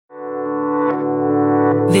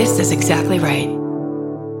This is exactly right.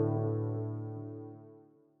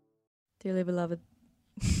 Dearly beloved,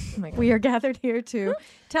 we are gathered here to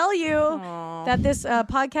tell you that this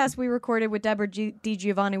podcast we recorded with Debra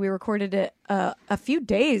DiGiovanni, we recorded it a few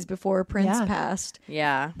days before Prince passed.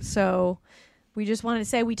 Yeah. So we just wanted to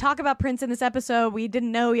say we talk about Prince in this episode. We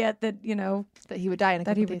didn't know yet that, that he would die in a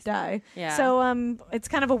couple days. Yeah. So it's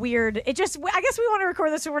kind of a weird. I guess we want to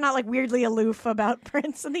record this so we're not like weirdly aloof about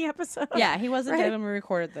Prince in the episode. Yeah, he wasn't dead when we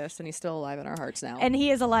recorded this, and he's still alive in our hearts now. And he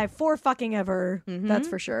is alive for fucking ever. That's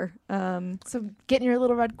for sure. So get in your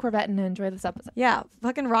little red Corvette and enjoy this episode. Yeah,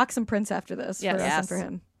 fucking rock some Prince after this. Yes. For us and for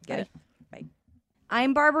him. Get Bye. it. Bye.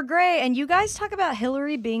 I'm Barbara Gray, and you guys talk about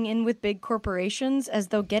Hillary being in with big corporations as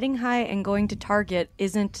though getting high and going to Target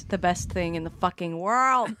isn't the best thing in the fucking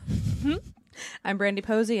world. I'm Brandy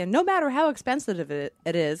Posey, and no matter how expensive it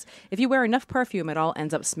is, if you wear enough perfume, it all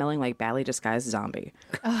ends up smelling like badly disguised zombie.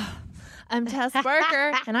 I'm Tess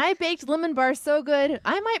Barker, and I baked lemon bars so good,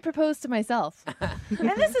 I might propose to myself. And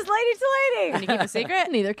this is Lady to Lady. Can you keep a secret?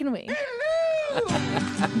 Neither can we.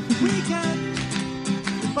 We got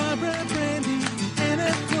Barbara, Brandy, and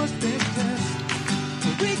of course Big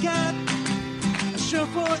Tess. We got a show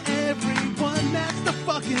for everyone that's the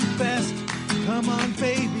fucking best. Come on,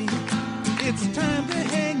 baby, it's time to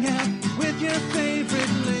hang out with your favorite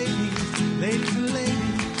ladies. Ladies and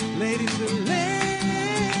ladies, ladies and ladies.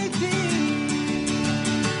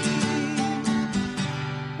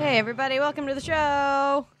 Hey, everybody, welcome to the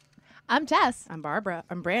show. I'm Tess. I'm Barbara.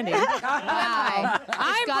 I'm Brandy. Hi.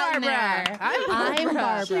 I'm Barbara. I'm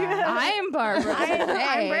Barbara. I'm Barbara.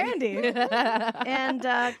 I'm Brandy.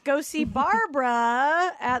 And go see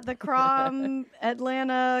Barbara at the Crom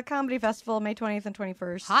Atlanta Comedy Festival, May 20th and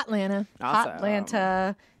 21st. Hot Lana. Awesome.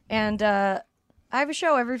 Atlanta. And I have a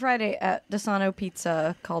show every Friday at Desano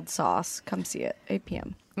Pizza called Sauce. Come see it, 8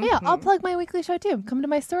 p.m. Yeah, I'll plug my weekly show too. Come to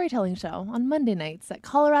my storytelling show on Monday nights at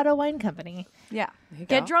Colorado Wine Company. Yeah. you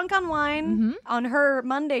Get go. drunk on wine on her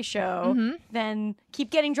Monday show, then keep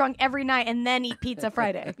getting drunk every night, and then eat pizza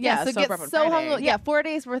Friday. Yeah, so sober get up on so Friday. hungover. Yeah, 4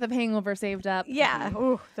 days worth of hangover saved up. Yeah.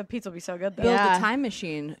 Ooh, the pizza will be so good, though. Build Yeah. the time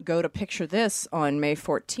machine. Go to Picture This on May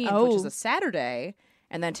 14th, which is a Saturday,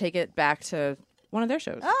 and then take it back to one of their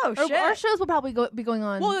shows. Oh, Our, shit. our shows will probably be going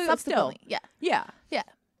on Well, subsequently. still. Yeah. Yeah. Yeah.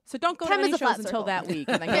 So don't go Time to is any a flat shows until circle. that week,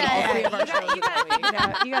 and then go to all three of our shows that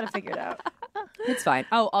week. You got to figure it out. It's fine.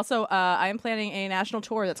 Oh, also, I am planning a national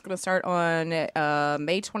tour that's going to start on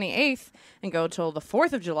May 28th and go till the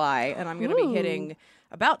 4th of July, and I'm going to be hitting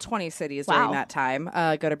about 20 cities during that time.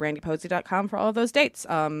 Go to brandyposey.com for all of those dates.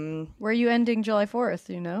 Where are you ending July 4th,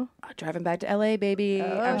 you know? Driving back to LA, baby.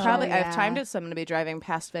 I've yeah. timed it, so I'm going to be driving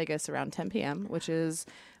past Vegas around 10 p.m., which is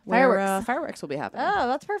where fireworks will be happening. Oh,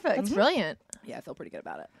 that's perfect. That's brilliant. Yeah, I feel pretty good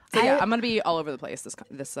about it. So yeah, I'm going to be all over the place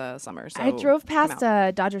this summer. So I drove come past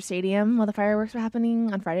out. Dodger Stadium while the fireworks were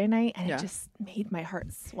happening on Friday night, and Yeah. it just made my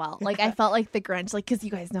heart swell. Like, I felt like the Grinch, like, because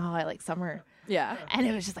you guys know how I like summer. Yeah. And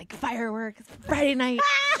it was just like fireworks, Friday night.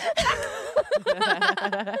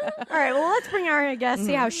 All right, well, let's bring our guest,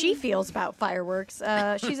 see how she feels about fireworks.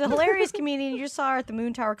 She's a hilarious comedian. You just saw her at the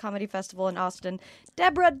Moon Tower Comedy Festival in Austin.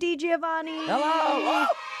 Debra DiGiovanni. Hello.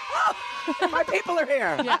 My people are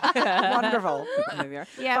here. Wonderful.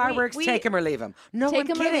 Yeah, Fireworks, take them or leave them. No, Take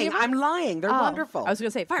I'm 'em or kidding. leave 'em? I'm lying. They're wonderful. I was going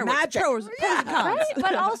to say fireworks. Magic. Pros and cons. Right?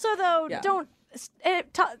 But also, though, Yeah. don't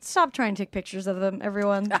stop trying to take pictures of them,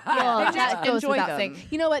 everyone. Well, just that goes enjoy without them. saying.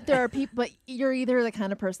 You know what? There are people, but you're either the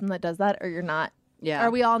kind of person that does that or you're not. Yeah.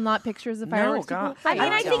 Are we all not pictures of fireworks? God. people? I mean,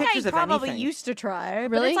 I don't think take I pictures of probably anything. used to try.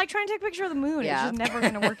 But Really? it's like trying to take a picture of the moon. Yeah. It's just never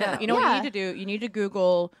going to work out. You know what you Yeah. need to do? You need to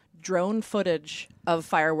Google drone footage of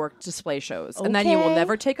firework display shows. And then you will Okay.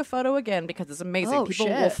 never take a photo again because it's amazing. Oh, People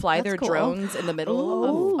shit. will fly That's their cool. drones in the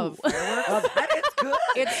middle of fireworks. Oh, that is good.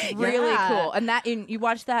 It's really Yeah. cool. And you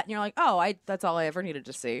watch that and you're like, oh, that's all I ever needed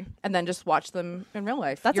to see. And then just watch them in real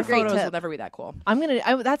life. That's Your a great photos tip. will never be that cool.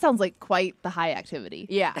 That sounds like quite the high activity.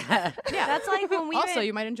 Yeah. That's like when we Also, went,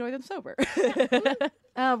 you might enjoy them sober.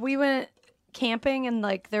 we went camping and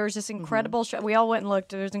like there was this incredible shot. We all went and looked.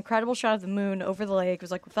 There was an incredible shot of the moon over the lake. It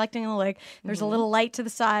was like reflecting on the lake. There's a little light to the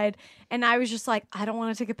side, and I was just like, I don't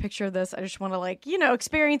want to take a picture of this. I just want to like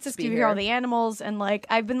experience this. Be To hear here. all the animals, and like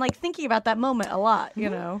I've been like thinking about that moment a lot. You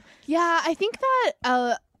know, Yeah, I think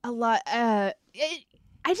that a lot. I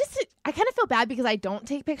kind of feel bad because I don't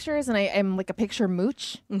take pictures and I'm like a picture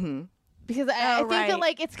mooch. Mm-hmm. Because I think that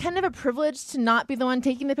like it's kind of a privilege to not be the one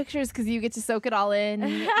taking the pictures because you get to soak it all in.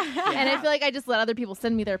 And I feel like I just let other people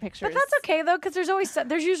send me their pictures. But that's okay though, because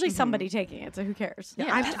there's usually somebody taking it, so who cares? Yeah,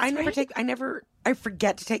 I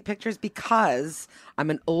forget to take pictures because I'm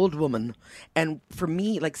an old woman, and for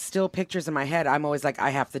me, like still pictures in my head, I'm always like I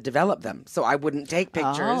have to develop them, so I wouldn't take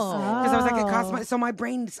pictures because I was like it costs so my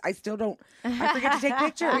brain. I still don't. I forget to take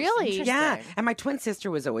pictures. Really? Yeah. And my twin sister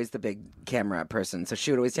was always the big camera person, so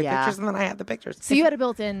she would always take pictures, and then I had the pictures. So you had a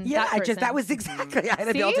built-in. Yeah, that was exactly. I had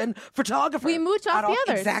a built-in photographer. We mooch off the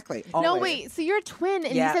others. Exactly. No, always. wait. So you're a twin,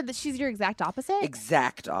 and you said that she's your exact opposite.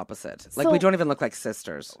 Exact opposite. Like So- we don't even look like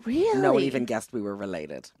sisters. Really? No one even guessed we were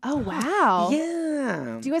related. Oh wow.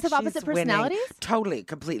 Yeah. Do you guys have opposite She's winning. personalities? Totally,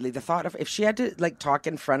 completely. The thought of if she had to like talk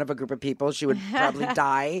in front of a group of people, she would probably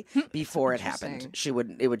die before it happened. It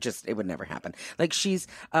would never happen. Like she's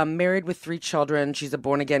married with 3 children. She's a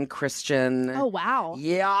born again Christian. Oh wow.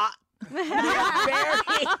 Yeah.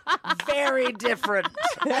 very, very different.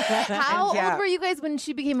 How old were you guys when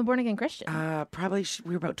she became a born again Christian? Probably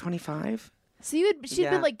we were about 25. So she'd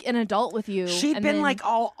been like an adult with you. She'd and been then... like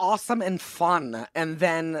all awesome and fun, and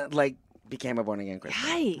then like became a born again Christian.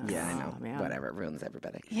 Yikes. Yeah, I know. Man. Whatever, it ruins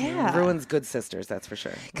everybody. Yeah. Ruins good sisters, that's for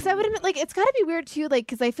sure. Because I would admit, like, it's got to be weird too, like,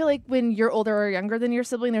 because I feel like when you're older or younger than your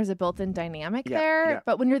sibling, there's a built-in dynamic there. Yeah.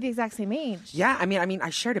 But when you're the exact same age, Yeah, I mean, I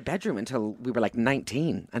shared a bedroom until we were like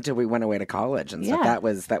 19, until we went away to college and stuff. Yeah.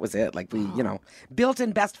 That was it. Like we,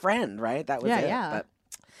 built-in best friend, right? That was it. Yeah.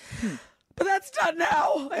 But that's done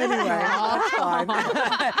now. Anyway, that's fine.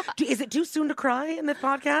 Is it too soon to cry in the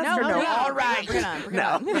podcast? No, or no? no. All right. Bring it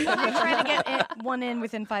on. I'm trying to get one in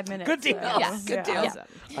within 5 minutes. Good deal. so- Yes. Good deal. Awesome.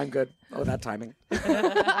 I'm good. Oh, that timing.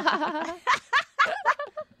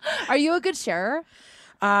 are you a good sharer?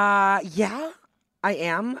 Yeah, I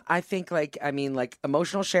am. I think like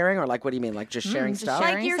emotional sharing, or like what do you mean? Like just sharing just stuff?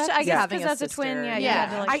 sharing. Like you're, stuff? I guess Having because a as a twin, sister. yeah, you Yeah. had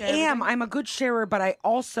to, like, I share am. everything. I'm a good sharer, but I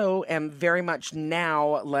also am very much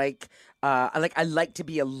now like. I like to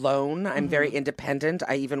be alone. I'm very independent.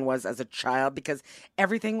 I even was as a child because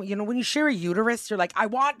everything, when you share a uterus, you're like, I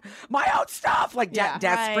want my own stuff, like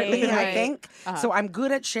desperately, Right. I think. So I'm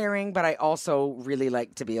good at sharing, but I also really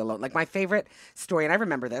like to be alone. Like my favorite story, and I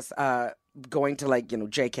remember this, going to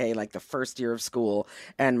JK, like the first year of school,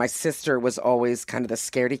 and my sister was always kind of the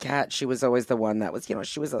scaredy cat. She was always the one that was,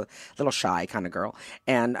 she was a little shy kind of girl.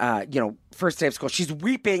 And, first day of school, she's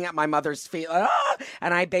weeping at my mother's feet.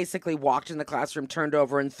 And I basically walked in the classroom, turned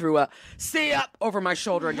over and threw a "see up" over my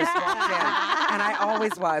shoulder and just walked in. And I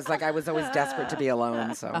always was, like, I was always desperate to be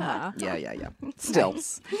alone. So yeah. Still.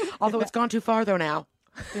 Although it's gone too far though now.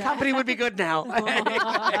 Company would be good now.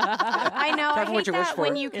 I know. I Careful what hate you wish that for.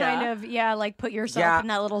 when you kind of like put yourself in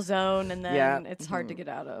that little zone, and then it's hard to get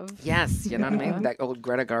out of. Yes, you know what I mean? That old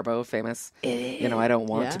Greta Garbo famous, I don't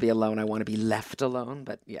want to be alone. I want to be left alone.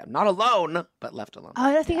 But not alone, but left alone.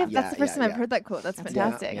 Oh, I think that's the first time I've yeah. heard that quote. That's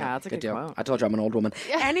fantastic. Yeah, that's a good deal. quote. I told you I'm an old woman.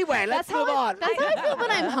 Anyway, let's move on. That's how I feel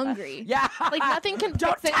when I'm hungry. Yeah. Like nothing can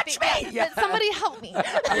Don't fix touch anything. me! Yeah. But somebody help me.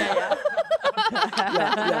 Yeah.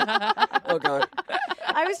 Oh, God.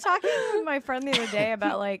 I was talking with my friend the other day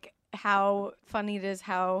about like how funny it is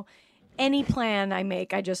how any plan I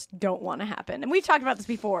make, I just don't want to happen. And we've talked about this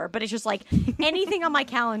before, but it's just like anything on my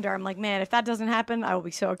calendar, I'm like, man, if that doesn't happen, I will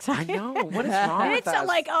be so I excited. know. What is wrong And with it's us?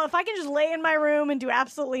 like, oh, if I can just lay in my room and do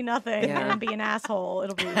absolutely nothing Yeah. and be an asshole,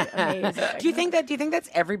 it'll be amazing. Do you think that's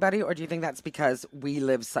everybody, or do you think that's because we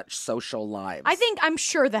live such social lives? I'm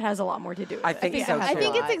sure that has a lot more to do with I it. think so, I too.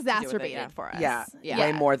 think lot it's to do with it, exacerbated yeah. for us. Yeah.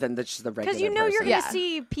 Way more than just the regular because you're person. going to Yeah.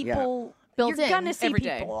 see people Built you're in. going to see Every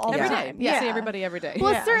day. people all Every the day. time. You see everybody every day.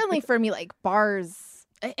 Well, Yeah. certainly for me, like bars.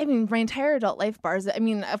 I mean, my entire adult life, bars. I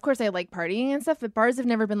mean, of course, I like partying and stuff, but bars have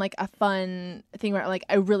never been like a fun thing where like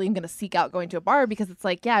I really am going to seek out going to a bar because it's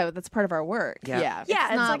like, that's part of our work. Yeah. Yeah,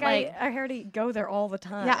 it's not like I already go there all the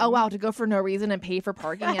time. Yeah. Oh wow, to go for no reason and pay for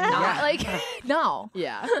parking and not like no.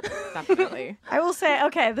 Yeah, definitely. I will say,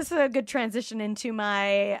 okay, this is a good transition into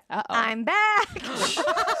my I'm back.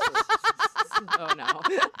 Oh no.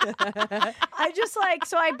 I just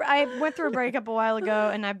I went through a breakup a while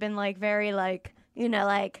ago, and I've been like very like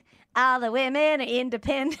all the women are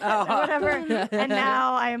independent or whatever, and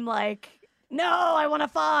now I'm like, no, I want to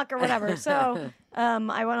fuck or whatever. So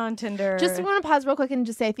I went on Tinder. Just want to pause real quick and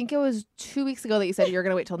just say, I think it was 2 weeks ago that you said you were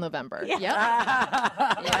going to wait till November. Yeah.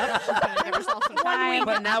 Yep. Give yourself some time.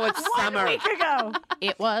 But now it's 1 summer. week ago.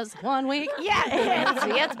 It was 1 week. Yeah,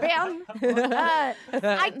 it's been.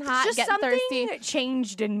 Hot, Just getting something thirsty.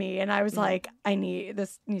 changed in me, and I was like,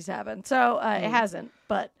 this needs to happen. So it hasn't,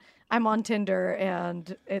 but I'm on Tinder,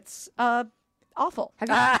 and it's awful.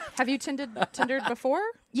 Have you Tindered before?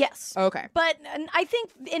 Yes. Okay. But I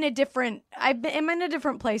think I'm in a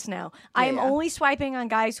different place now. I am only swiping on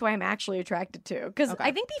guys who I'm actually attracted to. Because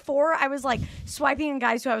I think before I was like swiping on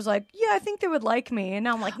guys who I was like, yeah, I think they would like me. And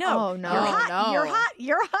now I'm like, no, Oh, no. you're hot, No. you're hot,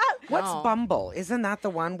 you're hot. What's Bumble? Isn't that the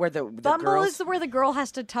one where the Bumble girls... is where the girl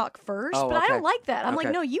has to talk first, Oh, but I okay. don't like that. I'm like,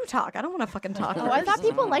 Okay. no, you talk. I don't want to fucking talk. Oh, I first. thought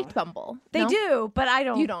people liked Bumble. They No? do, but I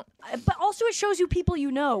don't. You don't. But also, it shows you people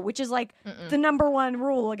you know, which is like the number one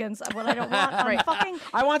rule against what I don't want on fucking.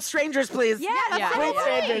 I want strangers, please. Yeah, Yeah. Please,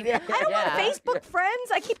 strangers. Yeah. I don't want Facebook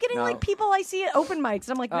friends. I keep getting No. like people I see at open mics.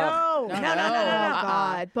 I'm like, no. Oh,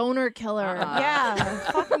 God. Boner killer. Yeah,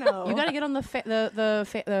 fuck no. You got to get on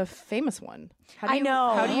the famous one. How do I you,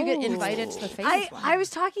 know. How do you get invited to the famous one? I was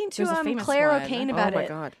talking to There's a famous Claire one. O'Kane Oh about my it.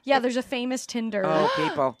 God. Yeah, there's a famous Tinder. Oh,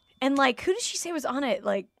 people. And like, who did she say was on it?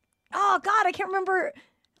 Like, oh God, I can't remember.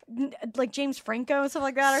 Like James Franco and stuff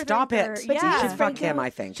like that. Stop it. But You should fuck him, I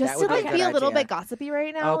think. Just that to would like be, be a a good little idea. bit gossipy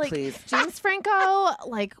right now. Oh, like, please. James Franco,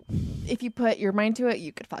 like, if you put your mind to it,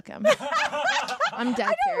 you could fuck him. I'm dead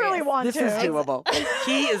I don't really serious. want This to. is doable.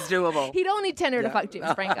 He is doable. He don't need Tinder to fuck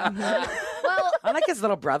James Franco. Well, I like his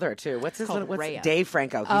little brother too. What's his Called little? Rhea. What's Dave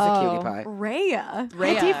Franco? He's a cutie pie. Rhea.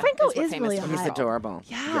 Rhea Dave Franco is what is famous really women He's hot. call. adorable.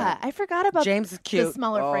 yeah, I forgot about James is cute. the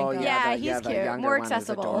smaller oh, Franco. Yeah, the- he's the cute. younger More one is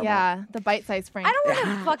accessible. adorable. Yeah, the bite-sized Franco. I don't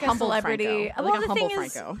want to fuck a Humble celebrity. Franco. I Well, like a the humble thing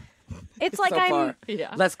is, Franco. it's like so I'm. far.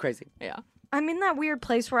 Yeah. Less crazy. Yeah. I'm in that weird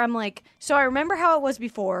place where I'm like, so I remember how it was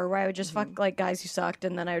before, where I would just fuck like guys who sucked,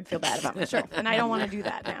 and then I would feel bad about myself, and I don't want to do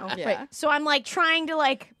that now. Yeah. Right. So I'm like trying to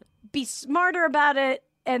like be smarter about it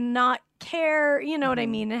and not care, you know what I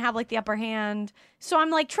mean, and have like the upper hand. So I'm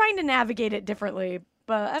like trying to navigate it differently,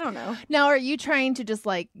 but I don't know. Now, are you trying to just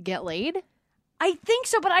like get laid? I think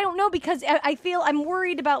so, but I don't know because I feel I'm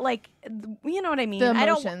worried about like, you know what I mean. The I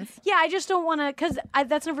don't. emotions. Yeah, I just don't want to because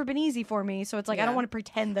that's never been easy for me. So it's like I don't want to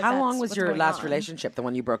pretend that. How that's long was what's your going last on. relationship? The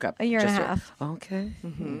one you broke up? A year and a Just half. Okay.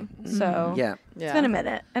 So Yeah. it's been a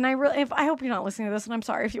minute, and I hope you're not listening to this, and I'm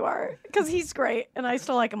sorry if you are, because he's great, and I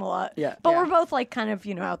still like him a lot. Yeah. but Yeah. we're both like kind of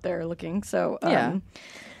out there looking. So Yeah.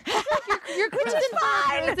 You're Kristen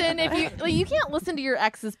fine. If you like, you can't listen to your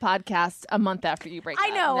ex's podcast a month after you break I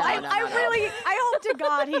up. know. No, I no, really. I hope to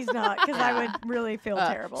God he's not, because I would really feel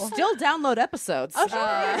terrible. Still download episodes. Oh,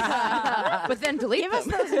 sure. But then delete Give us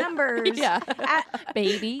them. those numbers. Yeah.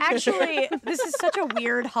 baby. Actually, this is such a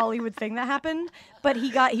weird Hollywood thing that happened, but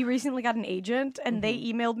he recently got an agent, and they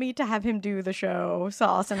emailed me to have him do the show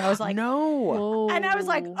Sauce, and I was like, No. and I was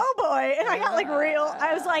like, oh boy, and I got like real.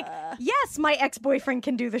 I was like, yes, my ex-boyfriend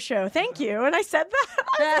can do the show. Thank you, and I said that.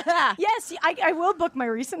 I was like, yes, I will book my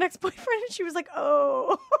recent ex-boyfriend, and she was like,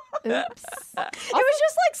 oh. Oops. It was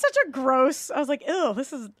just like such a gross. I was like, ew,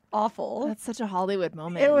 this is awful. That's such a Hollywood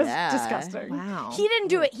moment. It was Yeah. disgusting. Wow. He didn't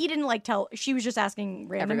do it. He didn't like tell. She was just asking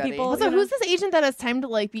random Everybody. people. Also, you know? who's this agent that has time to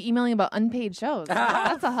like be emailing about unpaid shows?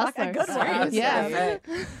 That's a hustler. good one. Yeah.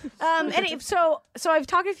 So I've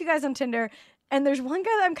talked to a few guys on Tinder, and there's one guy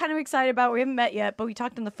that I'm kind of excited about. We haven't met yet, but we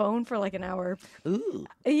talked on the phone for like an hour. Ooh.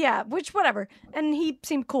 Yeah, which whatever. And he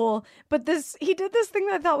seemed cool, but he did this thing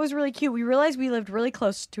that I thought was really cute. We realized we lived really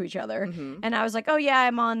close to each other, and I was like, "Oh yeah,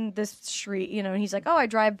 I'm on this street," and he's like, "Oh, I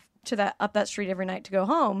drive up that street every night to go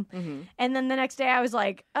home." And then the next day I was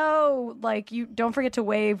like, "Oh, like you don't forget to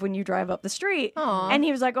wave when you drive up the street." Aw. And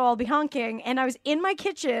he was like, "Oh, I'll be honking." And I was in my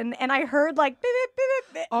kitchen and I heard like beep, beep,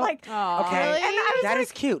 beep, beep, Oh. like Aw. Okay. Really? And I was That like,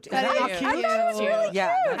 is cute. Is That that is not cute. cute? I thought it was really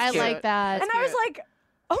Yeah, cute. that's I cute. like that. And I was like,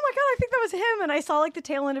 "Oh my god, I think that was him." And I saw like the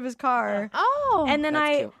tail end of his car. Oh. And then That's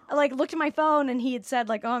I cute. like looked at my phone and he had said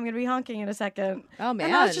like, "Oh, I'm gonna be honking in a second." Oh, man.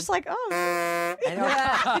 And I was just like, "Oh." I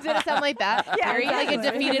know. Did it sound like that? Yeah, Very like a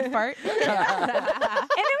exactly. defeated fart. And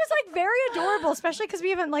it was like very adorable, especially because we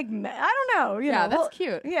haven't like met. I don't know. You Yeah, know, that's well,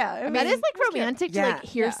 cute. Yeah, I mean, That is like it was cute. romantic to Yeah. like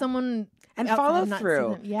hear Yeah. someone And outside follow and not see through.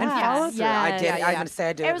 them. Yeah. And follow through. I did. Yeah, I'm yeah. going to say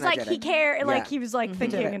I did. It was and I like did he it. cared, like Yeah. he was like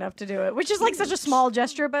thinking Did it. enough to do it, which is like such a small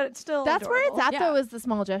gesture, but it's still. That's where it's at Yeah. though, is the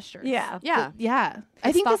small gestures. Yeah. Yeah. Yeah. I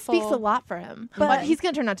It's think this speaks thoughtful. a lot for him. But- But he's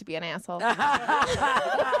going to turn out to be an asshole.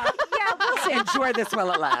 Yeah, we'll see. Enjoy this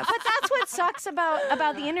while it lasts. But that's what sucks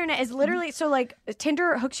about the internet is literally so like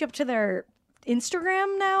Tinder hooks you up to their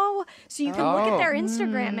Instagram now, so you can look at their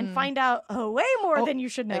Instagram and find out way more than you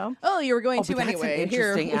should know. Oh, you were going Oh, to but that's anyway. an Here,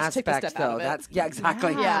 interesting let's take a aspect, step out though. of it. That's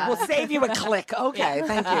exactly. Yeah. We'll save you a click. Okay,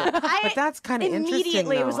 thank you. But that's kind of interesting.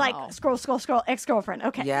 Immediately, it was though. like scroll, ex-girlfriend.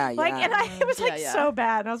 Okay, Yeah, like, yeah. and it was like Yeah, yeah. so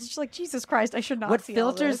bad. And I was just like, Jesus Christ, I should not. What see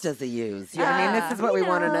all filters this. does he use? You know what I mean, this is what we You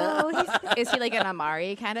want to know. he's- Is he like an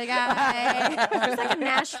Amari kind of guy? He's like a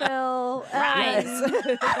Nashville.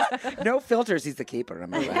 No filters. He's the keeper.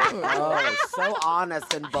 Am I right? Oh, so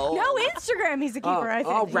honest and bold. No, Instagram. He's a keeper. I think.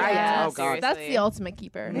 Oh, right. Yeah, Oh, God. That's the ultimate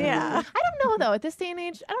keeper. Yeah. I don't know though. At this day and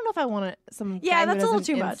age, I don't know if I want some. Yeah, guy who that's a little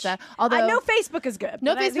doesn't too much. Insta. Although I know Facebook is good.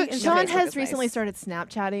 no but I think Facebook. Insta- Sean Facebook has is recently nice. started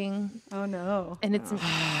Snapchatting, Oh no. and it's.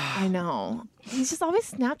 I know. He's just always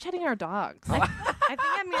Snapchatting our dogs. I think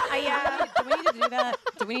I'm. Yeah. Do we need to do that?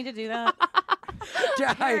 Do we need to do that?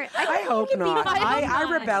 I hope can be not. fine. I I hope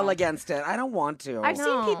not. rebel against it. I don't want to. I've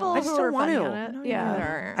seen people I just who don't are want funny to. on it.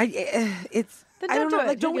 Yeah. It's. Then I don't don't know. do it.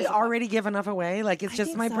 Like, don't Who we gives a fuck? already give enough away? Like, it's just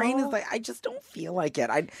think my brain is so. like, I just don't feel like it.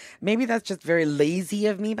 Maybe that's just very lazy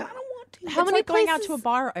of me, but I don't want to. How It's many like going out places- to a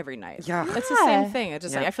bar every night. Yeah. It's the same Yeah. thing. It's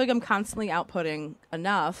just Yeah. like I feel like I'm constantly outputting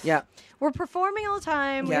enough. Yeah. We're performing all the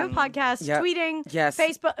time. We Yeah. have podcasts, Yeah. tweeting, Yes.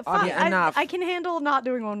 Facebook. Yeah, enough. I can handle not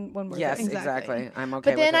doing one more Yes, thing. exactly. I'm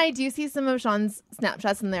okay But then with I it. do see some of Sean's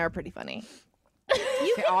Snapchats, and they are pretty funny.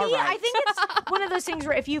 You can all be. right. I think it's one of those things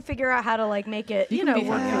where if you figure out how to like make it, you know, be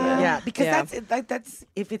work funny. for you. Yeah, because Yeah. that's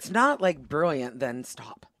if it's not like brilliant, then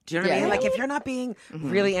stop. Do you know what I Yeah, mean? yeah. Like if you're not being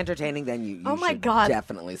really entertaining, then you Oh my should God.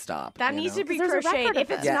 definitely stop. That you needs know? to be 'Cause there's a crocheted. record of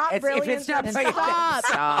If it's it. not if brilliant, it's not then brilliant, stop.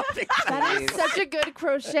 stop. That is such a good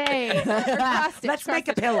crochet. Let's make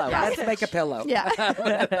a pillow. Let's make a pillow. Yeah.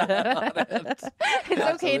 It's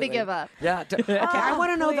okay to give up. Yeah. Okay. I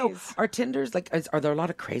want to know though. please. Are Tinders like? Are there a lot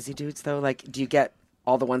of crazy dudes though? Like, do you get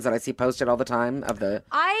all the ones that I see posted all the time of the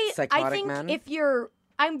I psychotic think men? if you're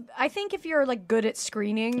I think if you're like good at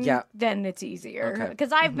screening, Yeah. then it's easier. Okay.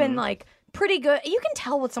 Because I've been like pretty good. You can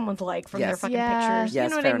tell what someone's like from their Yes. fucking Yeah. pictures. Yes, you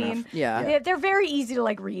know what fair I mean? enough. Yeah. They're very easy to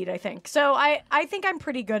like read, I think. So I think I'm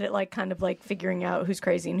pretty good at like kind of like figuring out who's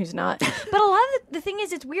crazy and who's not. But a lot of the thing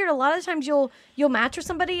is it's weird. A lot of the times you'll match with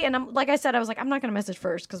somebody and I'm like I said, I was like, I'm not gonna message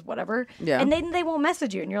first because whatever. Yeah. And then they won't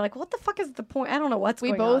message you and you're like, what the fuck is the point? I don't know what's We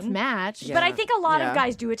going both on. match. Yeah. But I think a lot Yeah. of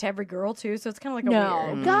guys do it to every girl too, so it's kind of like a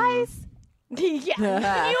No, weird. guys. Yeah.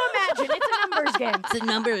 Can you imagine? It's a numbers game. It's a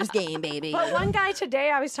numbers game, baby. But one guy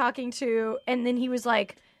today I was talking to, and then he was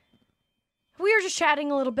like, we were just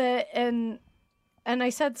chatting a little bit, and I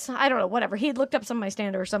said, I don't know, whatever. He had looked up some of my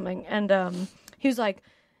stand or something, and he was like,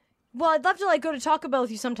 well, I'd love to like go to Taco Bell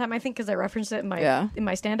with you sometime. I think because I referenced it in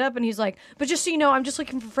my stand up, and he's like, but just so you know, I'm just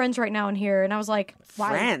looking for friends right now in here, and I was like,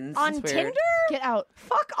 Friends? on That's weird. Tinder? Get out.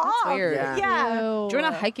 Fuck off. weird. Yeah. Join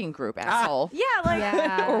a hiking group, asshole. Yeah, like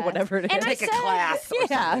Yeah. Or whatever it is. And I Take a said- class. Or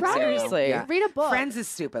Yeah, something. seriously. Yeah. Read a book. Friends is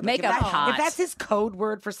stupid. Make if a pot. If that's his code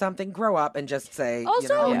word for something, grow up and just say. Also- you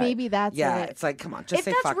know, Oh, Yeah. maybe that's yeah, it. it's like, come on, just if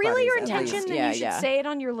say that's fuck really your buddies, at intention, least. then Yeah, you should yeah. say it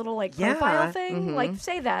on your little like Yeah. profile thing. Like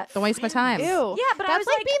say that. Don't waste my time. Ew. Yeah, but I that's was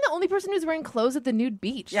like like- being the only person who's wearing clothes at the nude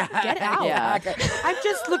beach. Yeah. Get out. Yeah. Okay. I'm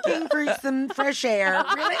just looking for some fresh air.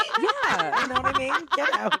 Really? Yeah. You know what I mean?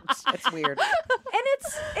 Get out. It's weird. And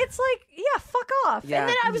it's like, yeah, fuck off. Yeah. And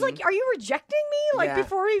then I was like, are you rejecting me? Like Yeah.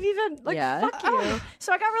 before we've even like Yeah. fuck you.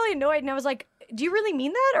 So I got really annoyed and I was like, do you really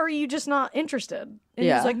mean that or are you just not interested? And he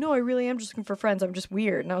Yeah. was like, no, I really am just looking for friends. I'm just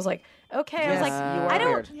weird. And I was like, okay. I was Yes, like, you are I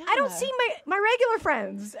don't weird. I don't see my regular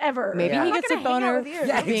friends ever. Maybe I'm he not gets a gonna hang out boner with you.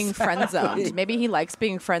 Yeah. being friend zoned. Maybe he likes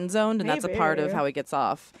being friend zoned, and that's a part of Maybe. how he gets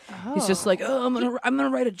off. He's just like, oh, I'm gonna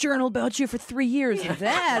write a journal about you for 3 years, and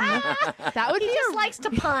then That would He be just likes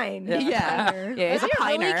to pine. yeah, yeah, he's a a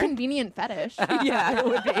really piner. convenient fetish. Yeah, it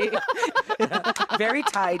would be. Very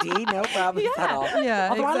tidy, no problems at all. Yeah,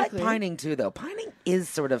 Although I exactly. like pining too, though. Pining is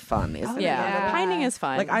sort of fun, isn't it? Yeah, Yeah. pining is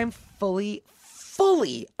fun. Like I'm fully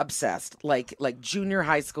obsessed, like junior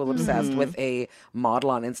high school obsessed with a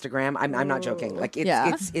model on Instagram. I'm not joking. Like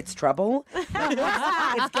it's trouble.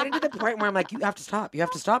 It's getting to the point where I'm like, you have to stop. You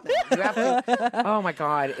have to stop now. You have to. Oh my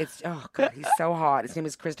god, he's so hot. His name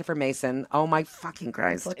is Christopher Mason. Oh my fucking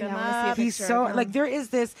Christ. Yeah, I wanna see a He's picture so of him. like there is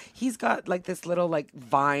this. He's got like this little like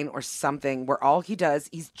vine or something where all he does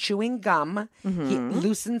he's chewing gum. He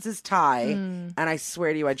loosens his tie, and I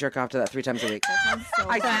swear to you, I jerk off to that 3 times a week.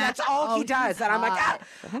 That's all he does, and I'm like,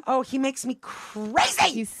 he makes me crazy.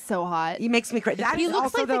 He's so hot. He makes me crazy. That He is looks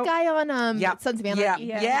also like though, the guy on yeah, Sons of yeah, Anarchy.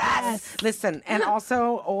 yes. Listen, and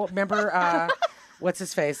also remember what's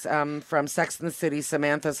his face from Sex and the City,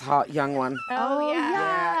 Samantha's hot young one. Oh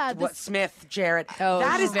yeah. What Smith, Jarrett. Oh,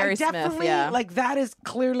 that she's is very I Smith, definitely yeah. like that is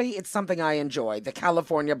clearly it's something I enjoy. The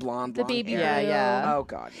California blonde, The long baby hair. blue. Yeah. Oh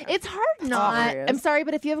god. Yeah. It's hard not. hilarious. I'm sorry,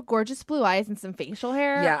 but if you have gorgeous blue eyes and some facial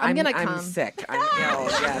hair, Yeah, I'm gonna come. I'm sick. I'm ill.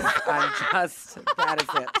 Yes, I'm just. That is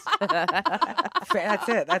it.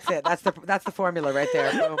 That's it. That's the formula right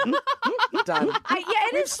there. Boom. Done.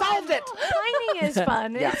 It We've is solved fun. it. Pining is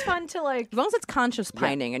fun. Yeah. It's fun to like as long as it's conscious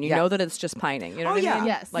pining, and you Yeah. know that it's just pining. You know Oh what I yeah, mean?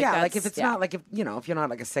 Yes. Like, that's- if it's yeah. not like if you're not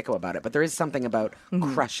like a sicko about it, but there is something about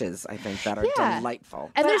crushes I think that are Yeah.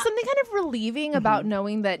 delightful. And there's something kind of relieving about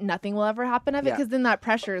knowing that nothing will ever happen of it, Yeah. because then that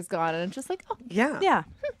pressure is gone, and it's just like, oh, Yeah. Yeah.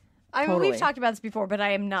 I mean, Totally. we've talked about this before, but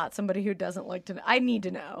I am not somebody who doesn't like to know. I need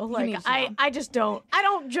to know. Like, need to know. I just don't. I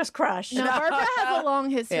don't just crush. No, Barbara has a long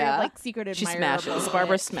history Yeah. of like secret She admirer. smashes. bullshit.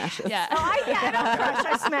 Barbara smashes. Yeah. I don't crush.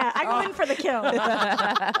 I smash. I go in for the kill.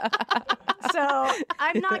 So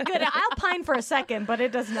I'm not good at. I'll pine for a second, but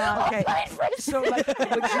it does not. Okay. So like, would you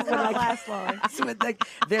Does not like, last long. so with, like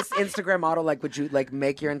this Instagram model, like, would you like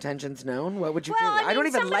make your intentions known? What would you Well, do? I don't mean,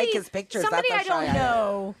 even somebody- like his pictures. Somebody That's how I don't shy am.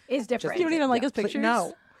 know is different. You don't even like his Please- pictures?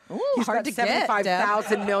 No. Ooh, He's hard got to get. Deb.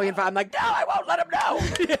 75,000 million. I'm like, no, I won't let him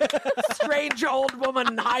know. Strange old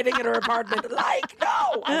woman hiding in her apartment. Like,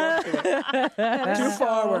 no. I won't do it. Too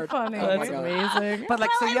forward. funny. Oh my That's God. amazing. But like,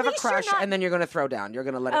 Well, so at you have a least you're crush, not- and then you're going to throw down. You're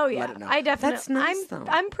going to let it. Oh let yeah, it know. I definitely. That's nice, though.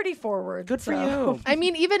 I'm pretty forward. Good for so. you. I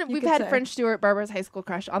mean, even we've could had say. French Stewart, Barbara's high school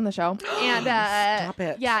crush, on the show, and Stop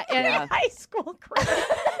it. Yeah, and High school crush.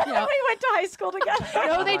 We went to high school together.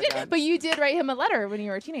 no, they my did. God. But you did write him a letter when you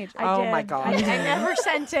were a teenager. I Oh did. my God. I never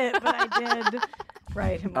sent it, but I did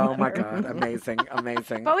write him. a Oh my letter. God. Amazing.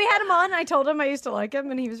 Amazing. But we had him on. I told him I used to like him,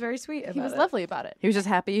 and he was very sweet about He was it. lovely about it. He was just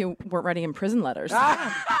happy you weren't writing him prison letters.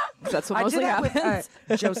 That's what I mostly did that happens.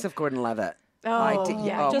 with Joseph Gordon-Levitt. Oh, I did,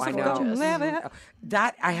 yeah, oh, Joseph I know. Gordon-Levitt.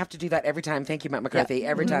 That I have to do that every time. Thank you, Matt McCarthy.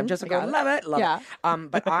 Every time, Joseph Gordon-Levitt, love Yeah.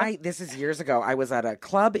 it. But this is years ago. I was at a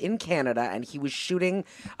club in Canada, and he was shooting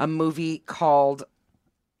a movie called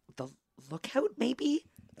The Lookout, maybe.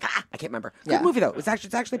 I can't remember. Good Yeah. movie though. It's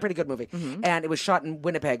actually a pretty good movie, and it was shot in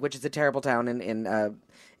Winnipeg, which is a terrible town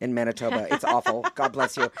in Manitoba. It's awful. God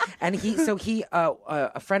bless you. And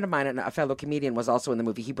a friend of mine and a fellow comedian was also in the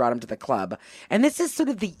movie. He brought him to the club, and this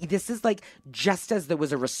is like just as there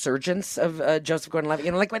was a resurgence of Joseph Gordon-Levitt.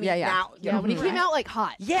 You know, like when Yeah, yeah. now, Yeah, when he came out like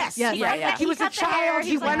hot. Yes, Yes. right? Yeah, Like he yeah. was a cut the hair, child.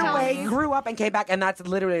 He he's like went away, young. grew up, and came back, and that's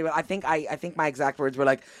literally. I think my exact words were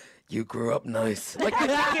like, "You grew up nice." Like I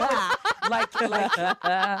think it was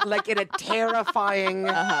like in a terrifying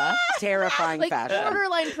Like fashion.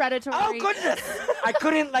 borderline predatory. Oh goodness! I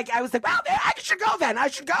couldn't I was like, well, I should go then. I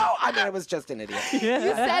should go. I mean, I was just an idiot. You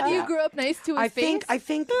said you grew up nice to his face. I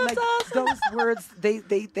think like those words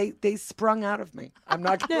they sprung out of me. I'm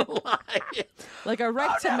not gonna lie. Like a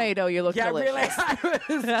red tomato, you look Yeah, delicious. really. I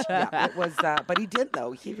was, yeah, it was. But he did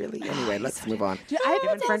though. He really. Anyway, let's move on. I Him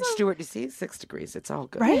bet and French also- Stewart, you see, 6 degrees. It's all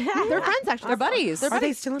good. Right? They're friends, actually. They're buddies. Are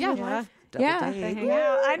they still in real Yeah. life? Double Yeah. date.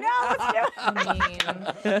 Yeah, I know. I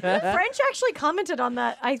mean, French actually commented on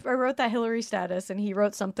that. I wrote that Hillary status, and he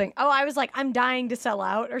wrote something. Oh, I was like, I'm dying to sell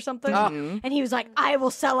out or something. And he was like, I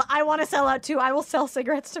will sell. I want to sell out too. I will sell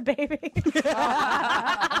cigarettes to baby.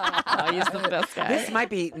 Oh, he's the best guy. This might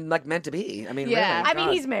be like meant to be. I mean, Yeah. really. I mean,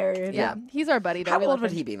 God. he's married. yeah, he's our buddy. Though. How We old love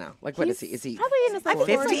would him. he be now? Like, what is he? Is he? Probably in his like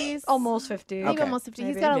 50? 40s. Almost 50. I think Okay. almost 50.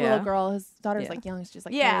 He's Maybe. got a little Yeah. girl. His daughter's Yeah. like young. She's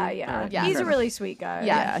like Yeah, 3. yeah. Yeah. He's fair a really sweet guy.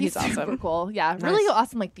 Yeah, he's super awesome. cool. Yeah, really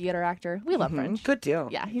awesome like theater actor. We love French. Good deal.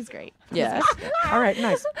 Yeah, he's great. Yeah. All right.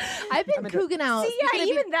 Nice. I've been Coug'n out. See, yeah,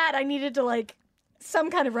 even that I needed to like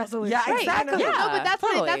some kind of resolution. Yeah, Right. exactly. No, Yeah, but that's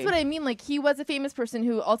totally. what I mean. Like he was a famous person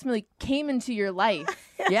who ultimately came into your life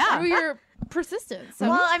Yeah. through your persistence. So,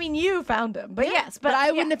 Well, I mean, you found him, but yes, but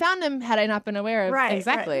I wouldn't have found him had I not been aware of. Right.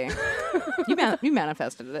 Exactly. you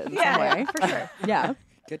manifested it in Yeah, some way. yeah, for sure. Yeah.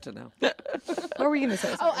 Good to know. What were we gonna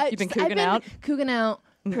say? Oh, You've been I've Coug'n out? Coug'n out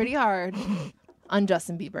pretty hard on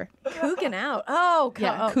Justin Bieber. Coug'n out. Oh,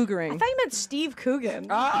 Yeah, Cougering. I thought you meant Steve Coogan.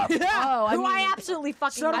 Oh, who I absolutely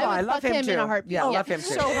fucking So do love. I. would love fuck him too. in a heartbeat. Yeah, I Yeah. love him too.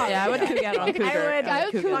 So hard. Yeah, I would Coug out on Cougar. I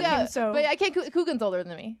would Cougar. Coug'n out, so- but I can't. Coughn's older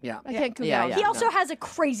than me. Yeah. I can't Coug'n Yeah, out. yeah. He also has a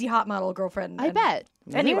crazy hot model girlfriend. I and- bet.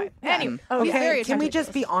 Anyway. Oh, He's Okay, very can we attractive.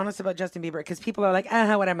 just be honest about Justin Bieber? Because people are like,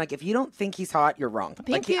 what? I'm like, if you don't think he's hot, you're wrong.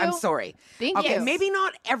 Thank I'm you. sorry. Thank okay, you. maybe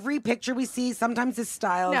not every picture we see. Sometimes his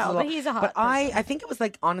style is No, a little, but he's a hot But I think it was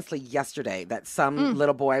like honestly yesterday that some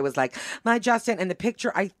little boy was like, my Justin, and the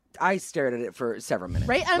picture I stared at it for several minutes.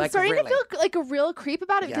 Right? I'm Like, starting really. to feel like a real creep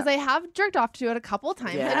about it because Yeah. I have jerked off to it a couple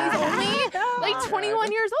times and he's only like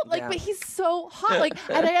 21 years old. Like, Yeah. but he's so hot. Like,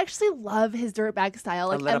 and I actually love his dirtbag style.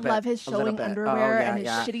 Like, I little bit, love his a little showing bit. underwear Oh, yeah, and his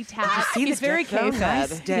yeah. shitty tat. See He's the very dick, though? K-fed.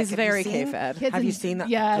 Nice dick. He's Have very you seen- K-fed. Kids Have you and- seen that?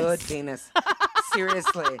 Yes. Good penis.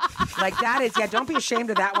 Seriously. Like that is, don't be ashamed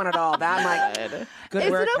of that one at all. That like, good Is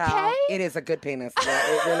it work, pal. okay? It is a good penis. Yeah,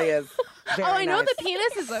 it really is. Very Oh, I know nice. the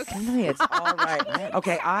penis is okay. It's all right.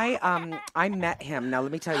 Okay, I met him. Now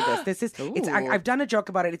let me tell you this. This is it's. I've done a joke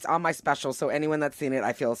about it. It's on my special. So anyone that's seen it,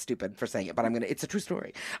 I feel stupid for saying it, but it's a true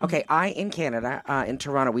story. Okay, in Canada, in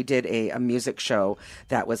Toronto, we did a music show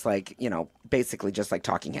that was like basically just like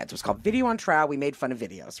Talking Heads. It was called Video on Trial. We made fun of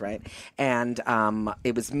videos, right? And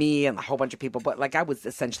it was me and a whole bunch of people, but like I was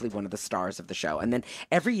essentially one of the stars of the show. And then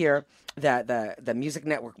every year, the music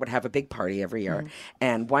network would have a big party every year.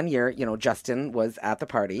 And one year, you know, Justin was at the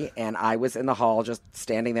party and I was in the hall just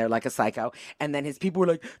standing there like a psycho. And then his people were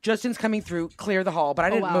like, Justin's coming through, clear the hall. But I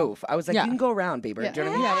didn't move. I was like, you can go around, Bieber. Do you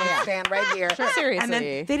know what I mean? Yeah. Stand right here. Seriously. And then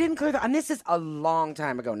they didn't clear the, and this is a long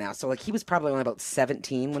time ago now. So like he was probably only about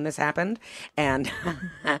 17 when this happened. And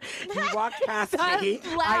he walked past me.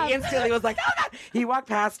 I instantly was like, oh God. He walked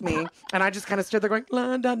past me and I just kind of stood there going,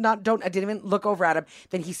 don't, I didn't even look over at him.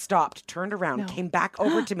 Then he stopped, turned around, came back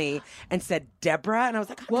over to me and said, Debra. And I was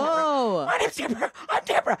like, Whoa. Debra. My name's Debra. I'm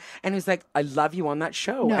Debra. And he's like, I love you on that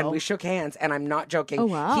show. And we shook hands and I'm not joking. Oh,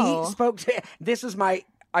 wow. He spoke to, this was my,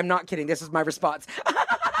 I'm not kidding. This is my response.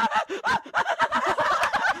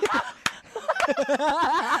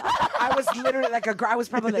 I was literally like I was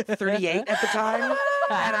probably like 38 at the time, and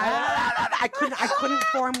I couldn't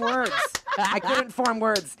form words. I couldn't form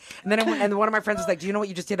words. And then one of my friends was like, "Do you know what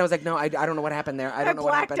you just did?" I was like, "No, I don't know what happened there. I don't know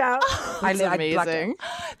what happened." Out. That's amazing.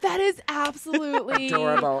 That is absolutely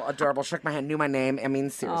Adorable. Shook my hand, knew my name. I mean,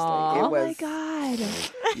 seriously, Aww. it was. Oh my God.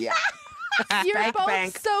 Yeah. You're both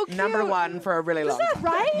Bank, so cute. number one for a really long time.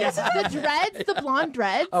 Right? The dreads, the blonde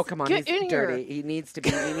dreads. Oh, come on. Get He's in dirty. Here. He needs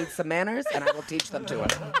some manners, and I will teach them to him.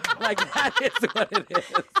 Like, that is what it is.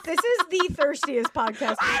 This is the thirstiest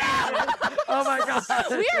podcast. Oh, my God.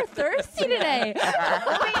 We are thirsty today.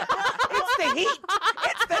 It's the heat.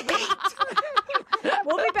 It's the heat.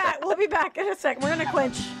 We'll be back in a second. We're gonna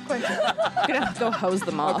quench it. We're gonna have to go hose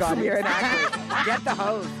them off. Oh, God, exactly. Get the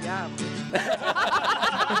hose. Yeah.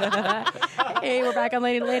 Hey, we're back on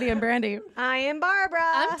Lady and Brandy. I am Barbara.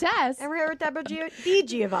 I'm Tess. And we're here with Debra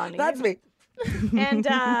DiGiovanni. That's me. And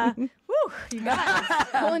you guys,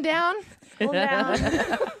 Pulling down. cool down.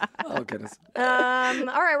 Oh, goodness. All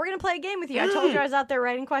right, we're gonna play a game with you. I told you I was out there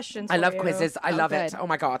writing questions. I for love you. quizzes. I love it. good. Oh,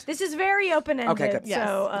 my God. This is very open-ended. Okay, good.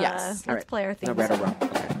 So Yes. All let's play our theme. No, red or wrong.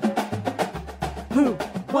 Okay. Who,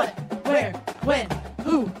 what, where, when?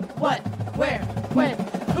 Who, what, where, when?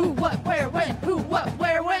 Who, what, where, when? Who, what,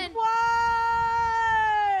 where, when?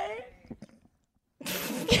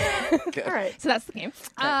 All right. So that's the game.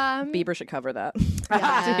 Bieber should cover that.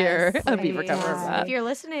 Yes, to hear a Bieber please. cover of that. If you're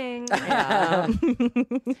listening,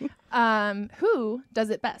 Who does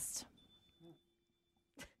it best?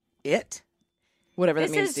 It? Whatever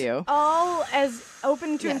this that means is to you. all as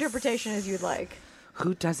open to Yes. interpretation as you'd like.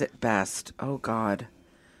 Who does it best? Oh, God.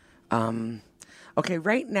 Okay,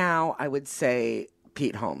 right now, I would say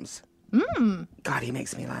Pete Holmes. God, he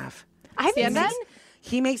makes me laugh. I haven't that? seen.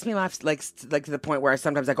 He makes me laugh like to the point where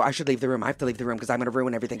sometimes I go, I should leave the room. I have to leave the room because I'm going to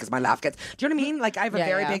ruin everything because my laugh gets. Do you know what I mean? Like I have a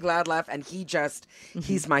very big loud laugh, and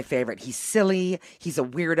he's my favorite. He's silly. He's a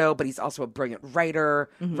weirdo, but he's also a brilliant writer.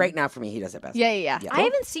 Right now, for me, he does it best. Yeah. I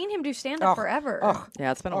haven't seen him do stand up forever. Oh,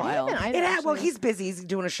 Yeah, it's been a while. well, he's busy. He's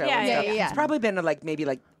doing a show. Yeah, and yeah, stuff. yeah. It's probably been maybe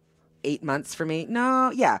 8 months for me. No,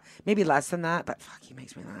 yeah, maybe less than that. But fuck, he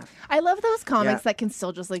makes me laugh. I love those comics Yeah. that can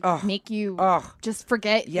still just make you just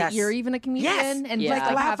forget Yes. that you're even a comedian Yes, and Yeah. just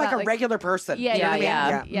like laugh have like that, a regular person. Yeah, You know what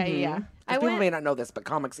I mean? yeah. I People went- may not know this, but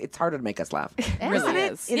comics, it's harder to make us laugh. It really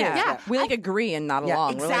is. It is, yeah. We agree and not Yeah,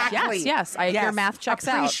 along. We're like, exactly. yes, your math checks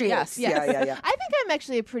Appreciate. out. Yes. Yeah. I think I'm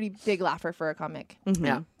actually a pretty big laugher for a comic.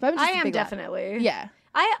 Yeah. But I'm just I a am big laugher. definitely. Yeah.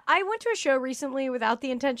 I went to a show recently without the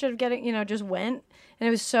intention of getting, just went. And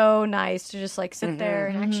it was so nice to just sit there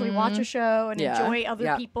and actually watch a show and Yeah. enjoy other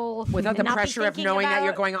Yeah. people. Without the and not be pressure of thinking knowing that you're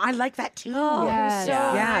about- going, I like that too. Oh, Yes. it was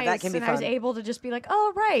so Yeah, nice. that can be and I was fun. able to just be like,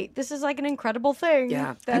 oh, right, this is like an incredible thing.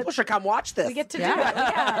 Yeah. That People should come watch this. we get to do it.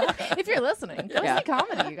 Yeah. If you're listening, go Yeah. see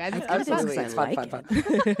comedy, you guys. It's kind of fun. Absolutely. It's fun, like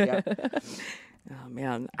fun. Yeah. Oh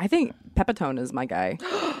man, I think Pepitone is my guy.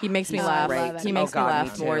 He makes me laugh. great. He makes Oh, God, me me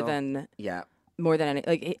laugh more too. than Yeah.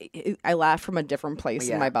 any. I laugh from a different place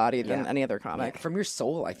Yeah. in my body than Yeah. any other comic. From your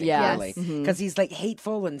soul, I think, Yes. really. Because he's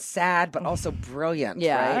hateful and sad, but also brilliant.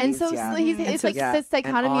 Yeah. right? And so He's- it's like this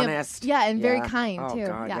dichotomy and of honest. and very Yeah. kind Oh, too.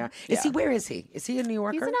 God, yeah. yeah. Where is he? Is he a New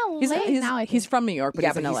Yorker? He's in LA now. I think. He's from New York, but Yeah,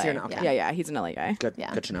 he's in but he's LA. here now. Okay. Yeah, he's an LA guy. Good.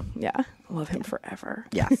 Yeah. Good to know. Yeah, love him forever.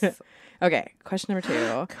 Yes. Okay, question number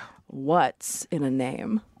 2. What's in a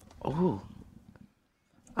name? Ooh.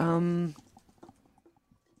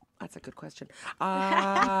 That's a good question.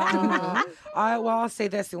 I'll say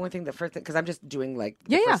this. The only thing, because I'm just doing like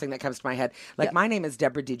the first thing that comes to my head. Like my name is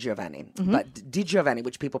Debra DiGiovanni, but DiGiovanni,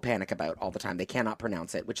 which people panic about all the time. They cannot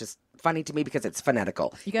pronounce it, which is funny to me because it's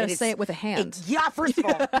phonetical. You got to say it with a hand. First of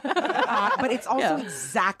all. But it's also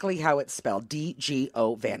exactly how it's spelled.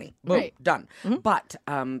 DiGiovanni. Boom. Right. Done. But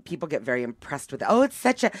people get very impressed with it. Oh, it's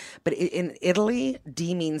such a... But in Italy,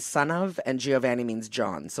 D means son of, and Giovanni means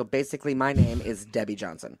John. So basically, my name is Debbie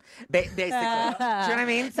Johnson. Basically. Do you know what I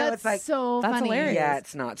mean? So it's like... so That's funny. hilarious. Yeah,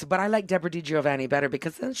 it's not. So, but I like Debra DiGiovanni better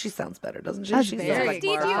because then she sounds better, doesn't she? That's She very sounds It's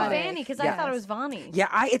more- DiGiovanni because I thought it was Vani. Yeah,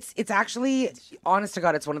 it's actually, honest to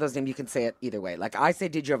God, it's one of those names you can say it either way. Like I say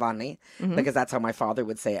DiGiovanni because that's how my father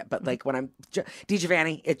would say it. But like when I'm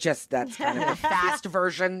DiGiovanni, that's kind of the fast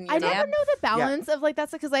version. I never know the balance of like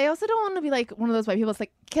that's because I also don't want to be like one of those white people. It's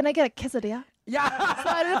like, can I get a quesadilla? Yeah. So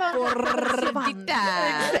I don't know if I'm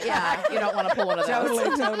Yeah, you don't want to pull one of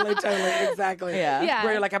those. Totally, exactly. Yeah. Yeah.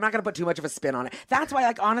 Where you're like, I'm not going to put too much of a spin on it. That's why,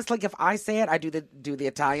 like, honestly, if I say it, I do the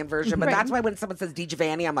Italian version. But Right. that's why when someone says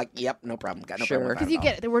DiGiovanni, I'm like, yep, no problem. Got no problem with that because you at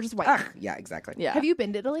get it. We're just white. all. Ugh, yeah, exactly. Yeah. Have you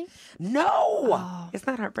been to Italy? No, it's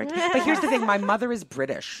not heartbreaking. But here's the thing: my mother is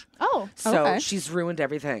British. Oh, So Okay. she's ruined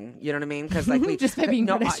everything. You know what I mean? Because like we Just by being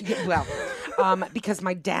British. Because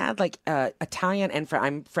my dad Italian and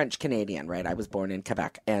I'm French Canadian, right? I was born in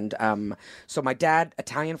Quebec, and so my dad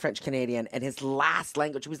Italian, French Canadian, and his last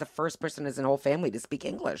language. He was the first person in his whole family to speak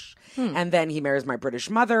English, and then he marries my British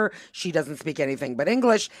mother. She doesn't speak anything but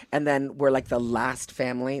English, and then we're like the last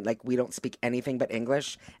family. Like we don't speak anything but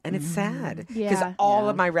English, and it's sad because Yeah. all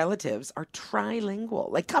of my relatives are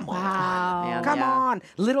trilingual. Like, come on. Man, Come yeah. on.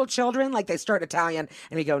 Little children, like they start Italian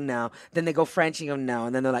and you go, no. Then they go French and you go, no.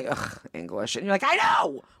 And then they're like, ugh, English. And you're like, I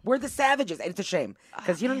know. We're the savages. And it's a shame.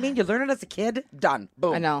 Because you know what I mean? You learn it as a kid, done.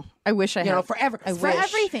 Boom. I know. I wish I had. You know, forever. I for wish.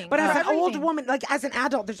 everything. But as For an old everything. woman, like as an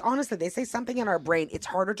adult, there's honestly, they say something in our brain. It's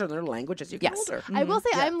harder to learn a language as you get Yes. older. I will say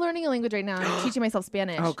I'm learning a language right now. I'm teaching myself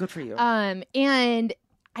Spanish. Oh, good for you. And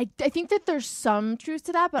I think that there's some truth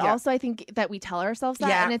to that, but Yeah. also I think that we tell ourselves that,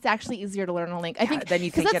 Yeah. and it's actually easier to learn a language. I think then you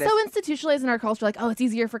because think that's it so is. institutionalized in our culture, like, oh, it's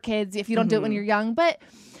easier for kids if you don't do it when you're young. But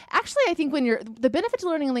actually, I think when the benefit to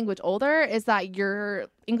learning a language older is that your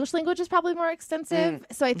English language is probably more extensive.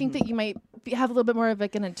 So I think that you might have a little bit more of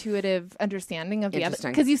like an intuitive understanding of the other,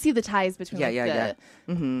 Interesting. because you see the ties between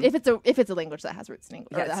if it's a language that has roots in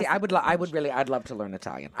English. Yeah, see, I'd love to learn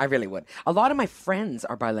Italian. I really would. A lot of my friends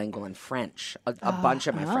are bilingual in French. A bunch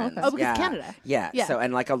of my friends. Oh, because yeah. Canada. Yeah. Yeah. So,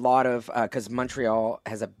 and like a lot of, because Montreal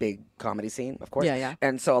has a big comedy scene, of course. Yeah, yeah.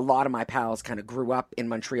 And so a lot of my pals kind of grew up in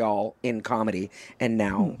Montreal in comedy, and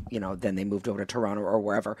now, then they moved over to Toronto or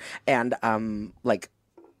wherever. And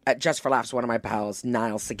at Just for Laughs, one of my pals,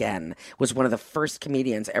 Niall Seguin, was one of the first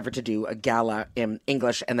comedians ever to do a gala in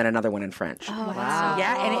English and then another one in French. Oh, wow.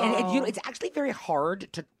 Yeah, and it's actually very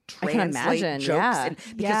hard to I can translate imagine, jokes yeah.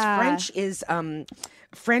 because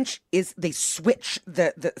French is they switch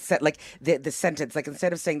the sentence. Like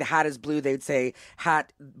instead of saying the hat is blue, they'd say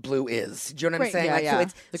hat blue is. Do you know what I'm Right. saying? Yeah, like, yeah. So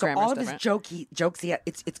it's The so grammar's all of his jokes.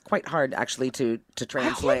 It's quite hard actually to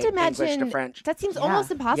translate I can't imagine English to French. that seems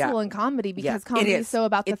almost impossible in comedy because comedy is so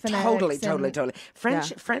about the phonetics. Totally.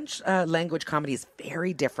 French language comedy is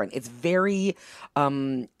very different. It's very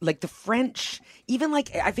like the French. Even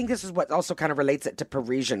like I think this is what also kind of relates it to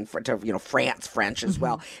Parisian, to France French as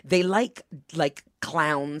well. They like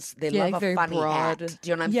clowns. They Yeah, love like a very funny broad. hat. Do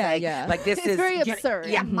you know what I'm Yeah, saying? yeah. Like this It's is very you know, absurd.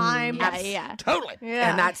 Yeah, Mime. Yeah. totally. Yeah.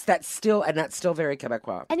 And that's still very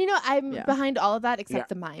Quebecois. And I'm Yeah. behind all of that except Yeah.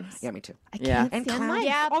 the mimes. Yeah, me too. I Yeah. can't And stand clowns. mimes.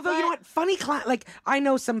 Yeah, Although you know what, funny clown. Like I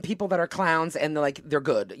know some people that are clowns and they're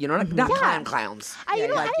good. You know, not clowns. I Yeah,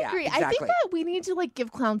 agree. I think exactly. that we need to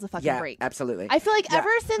give clowns a fucking Yeah, break. absolutely. I feel like Yeah. ever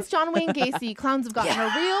since John Wayne Gacy, clowns have gotten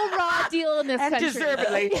a real raw deal in this And country.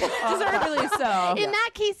 deservedly. Deservedly so. In that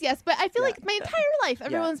case, yes, but I feel like my entire life,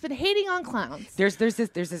 everyone's been hating on clowns. There's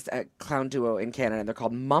this clown duo in Canada, and they're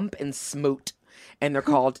called Mump and Smoot, and they're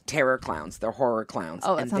called terror clowns. They're horror clowns.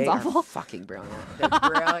 Oh, that and sounds they awful. are fucking brilliant. They're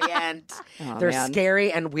brilliant. Oh, They're man.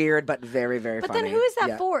 scary and weird, but very, very But funny. then who is that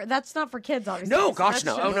Yeah. for? That's not for kids, obviously. No, gosh, That's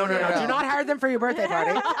no. just- Oh, no. Do not hire them for your birthday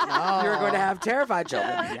party. You're going to have terrified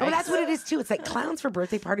children. Well, that's what it is, too. It's like clowns for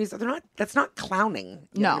birthday parties. That's not clowning.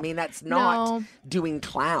 You know what I No. mean? That's not No. doing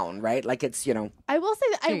clown, right? Like it's, I will say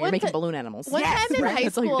that I You're went making to, balloon animals. one Yes, time in right. high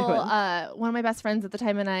That's all you're school, doing. one of my best friends at the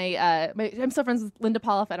time and I'm still friends with Linda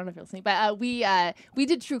Polloff. I don't know if you're listening, but we we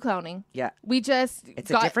did true clowning. Yeah. We just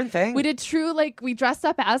It's a different thing. We did true, like, we dressed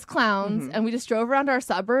up as clowns and we just drove around our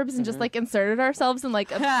suburbs and just like inserted ourselves in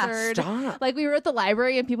like absurd. Stop. Like we were at the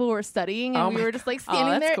library and people were studying and we were just like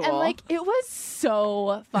standing there that's and cool. like it was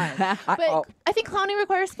so fun. But I think clowning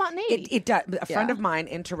requires spontaneity. It does. A friend of mine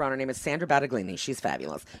in Toronto, her name is Sandra Battaglini. She's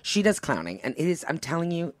fabulous. She does clowning, and it is. I'm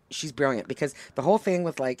telling you, she's brilliant because the whole thing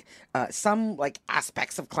with like some like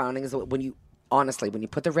aspects of clowning is when you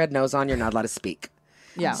put the red nose on, you're not allowed to speak.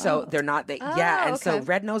 Yeah. So they're not. And so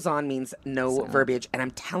red nose on means no verbiage. And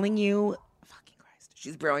I'm telling you, fucking Christ,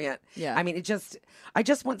 she's brilliant. Yeah. I mean, I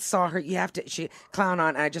just once saw her. She clown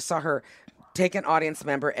on, and I just saw her take an audience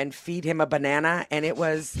member and feed him a banana, and it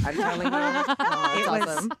was. I'm telling you, it was.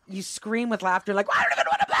 awesome. You scream with laughter, like I don't even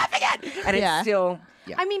want to laugh again, and it's still.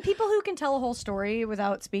 Yeah. I mean, people who can tell a whole story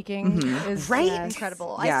without speaking is Right?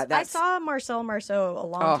 incredible. Yeah, I saw Marcel Marceau a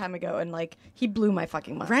long time ago, and like he blew my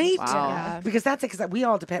fucking mind. Right? Wow. Yeah. Because that's it. Because we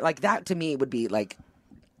all depend. Like that to me would be like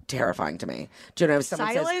terrifying to me. Do you know if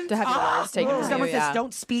someone Silent? says To have your words taken from someone you, says yeah.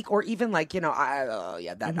 don't speak, or even like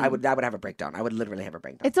I would have a breakdown. I would literally have a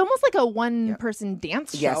breakdown. It's almost like a one-person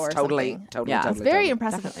dance show yes, or totally, something. totally, Yeah. totally. It's very totally.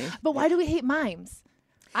 impressive. Definitely. But why do we hate mimes?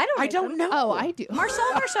 I don't know. Oh, I do.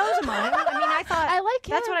 Marcel Marceau's a mime. I mean, I thought I like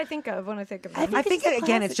that's him. what I think of when I think of him. I think it's a again,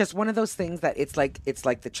 classic. it's just one of those things that it's like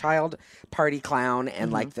the child party clown and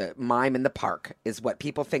like the mime in the park is what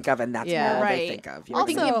people think of, and that's Yeah. all Right. they think of. You All know?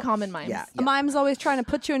 thinking of common mimes. Yeah. A mime's always trying to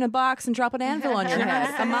put you in a box and drop an anvil on your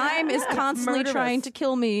head. A mime is constantly Murderous. trying to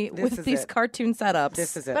kill me This with is these it. cartoon setups.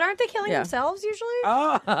 This is it. But aren't they killing Yeah. themselves usually?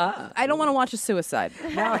 I don't want to watch a suicide.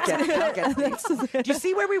 Now it gets me. Do you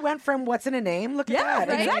see where we went from what's in a name? Look at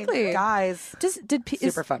that. I mean, exactly. guys.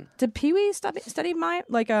 Super fun. Did Pee Wee study mime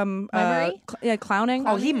Memory? clowning?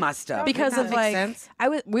 Oh, he must have. because That of makes like sense.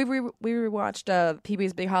 we rewatched Pee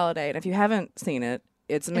Wee's Big Holiday, and if you haven't seen it,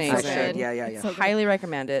 it's amazing. I should. Yeah. Highly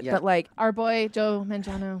recommend it. Yeah. But like, Our boy Joe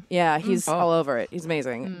Manganiello. yeah, he's all over it. He's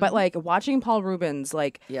amazing. But like watching Paul Rubens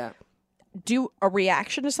like Yeah. do a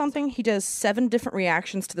reaction to something, he does 7 different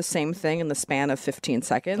reactions to the same thing in the span of 15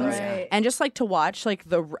 seconds. Right. And just like to watch like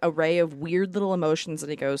the array of weird little emotions that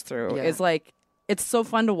he goes through Yeah. is like, it's so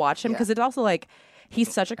fun to watch him because it also like,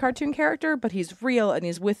 he's such a cartoon character, but he's real and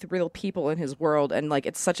he's with real people in his world. And like,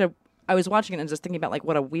 it's such a, I was watching it and just thinking about like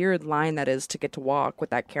what a weird line that is to get to walk with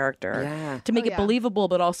that character. Yeah. To make it yeah. believable,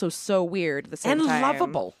 but also so weird at the same And time.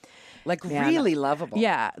 lovable. Like really lovable.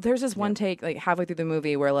 Yeah, there's this one take like halfway through the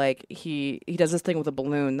movie where like he does this thing with a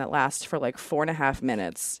balloon that lasts for like 4.5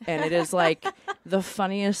 minutes, and it is like the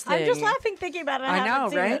funniest thing. I'm just laughing thinking about it. I know, haven't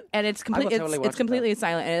seen right? it. And it's I will complete. totally watch It's it, completely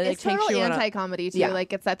silent, and it like, It's takes totally you on a, anti-comedy too. Yeah.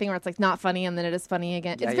 Like it's that thing where it's like not funny and then it is funny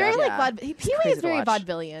again. Yeah, It's yeah. very like Yeah. Pee Wee crazy is to very watch.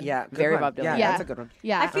 vaudevillian. Yeah. Good Very one. vaudevillian. Yeah, Yeah. that's a good one.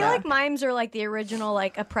 Yeah. I feel like mimes are like the original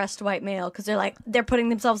like oppressed white male because they're putting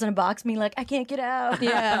themselves in a box, being like, I can't get out.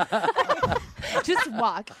 yeah, just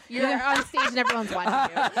walk. You're on stage and everyone's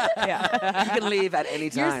watching you. yeah. You can leave at any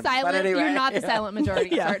time. You're But silent. anyway. You're not the silent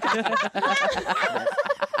majority. Yeah. Start talking.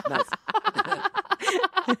 Nice.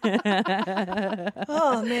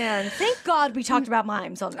 Oh man! Thank God we talked about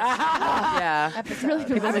mimes on this yeah. episode. Really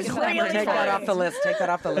been I was really really Take that trying. off the list. Take that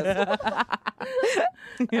off the list.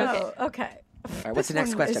 All Oh, okay. right, what's the next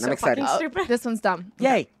One question? is I'm so excited. fucking stupid. This one's dumb.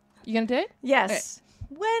 Yay. You gonna do it? Yes.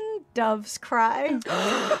 When doves cry.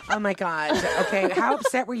 Oh my God. Okay, how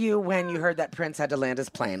upset were you when you heard that Prince had to land his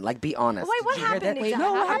plane? Like, be honest. Wait, what Did you hear happened that? exactly?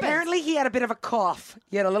 No, What happened? apparently he had a bit of a cough.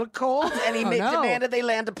 He had a little cold, and he no. demanded they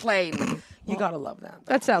land a plane. You gotta love that.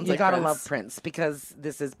 That sounds you like gotta Prince. love Prince because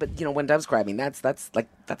this is. But you know, when doves cry, I mean, that's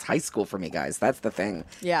high school for me, guys. That's the thing.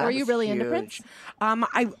 Yeah. Were That you was really into huge. Prince?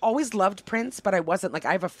 I always loved Prince, but I wasn't like.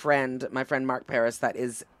 I have a friend, my friend Mark Paris, that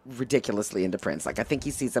is ridiculously into Prince. Like, I think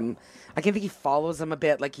he sees him. I think he follows him a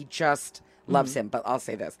bit. Like, he just loves him. But I'll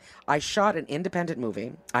say this: I shot an independent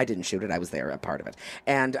movie. I didn't shoot it. I was there, a part of it.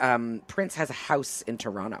 And Prince has a house in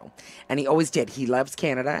Toronto, and he always did. He loves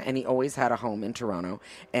Canada, and he always had a home in Toronto.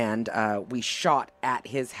 And we shot at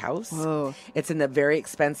his house. Whoa. It's in the very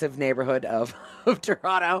expensive neighborhood of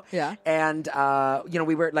Toronto. Yeah. And you know,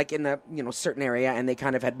 we were like in the certain area, and they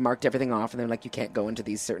kind of had marked everything off, and they're like, you can't go into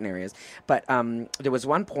these certain areas. But there was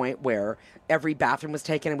one point where every bathroom was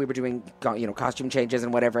taken, and we were doing costume changes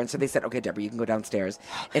and whatever. And so they said, okay, Debra, you can go downstairs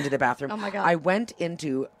into the bathroom. Oh my God. I went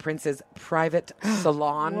into Prince's private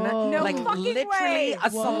salon, No like fucking literally way. a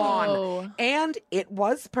salon, and it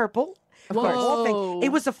was purple. Of course, the whole thing.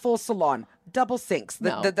 It was a full salon. double sinks,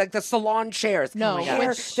 No. the salon chairs, No.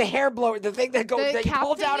 the hair blower, the thing that goes The that you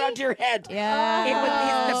pull down captain? onto your head.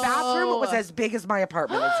 Yeah. The bathroom was as big as my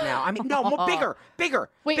apartment is now. I mean, no, more bigger,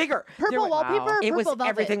 Wait, bigger. purple wallpaper. Or It was purple velvet?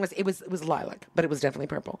 everything was it was lilac, but it was definitely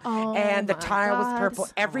purple. Oh, and the my tile was God. purple.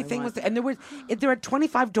 Everything was, and there were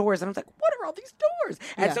 25 doors, and I was like, what are all these doors?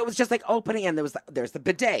 And so it was just like opening, and there's the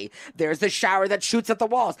bidet, there's the shower that shoots at the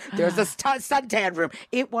walls, there's the suntan room.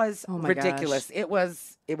 It was my ridiculous. gosh. It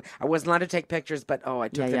was. I wasn't allowed to take pictures, but I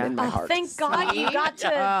took them in my heart. Thank God you got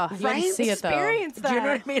to you didn't see it, though. experience that. Do you know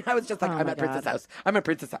what I mean? I was just like, Oh I'm my at Princess God. House. I'm at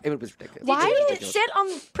Princess House. It was ridiculous. Why It was did it ridiculous. sit on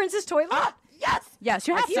Prince's toilet? Ah, yes. Yes,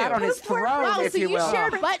 you I have to. sat on his throne, Wow, if so you you will.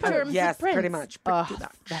 shared butt germs Yes, with Prince. pretty much. Pretty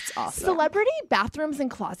much. That's awesome. Celebrity bathrooms and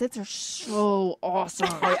closets are so awesome.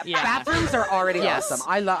 Bathrooms are already Yes. awesome.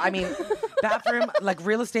 I mean, bathroom, like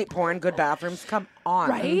real estate porn, good bathrooms, come on.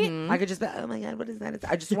 Right? I could just be, oh my God, what is that?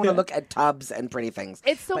 I just want to look at tubs and pretty things.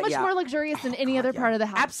 It's so But much yeah. more luxurious than any other part of the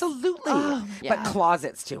house. Absolutely. Oh, But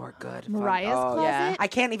closets too are good. Fun. Mariah's closet. yeah. I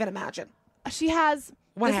can't even imagine. She has.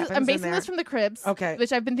 What I'm happens in basing there? this from the Cribs, Okay.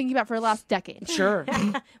 which I've been thinking about for the last decade. Sure. It's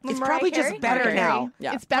Mariah probably Carey? just better Carey. now.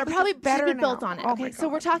 Yeah. It's better, probably better better built now. on it. Oh Okay, my so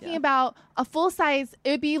we're God, talking about a full size.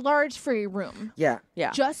 It would be large for a room. Yeah.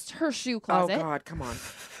 Yeah. Just her shoe Oh closet. God, come on.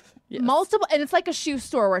 Multiple, and it's like a shoe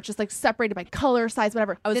store where it's just like separated by color, size,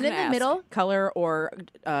 whatever. I was Then in gonna the ask, middle, color or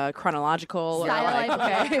chronological. Style, or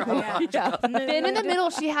like, okay. yeah. then in the middle,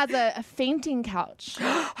 she has a fainting couch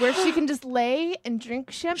where she can just lay and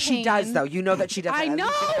drink champagne. She does though. You know that she does. I that at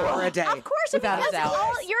least know! an hour a day. Of course, Without a because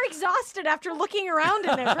doubt. you're exhausted after looking around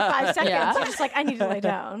in there for 5 seconds. Yeah. You're just like, I need to lay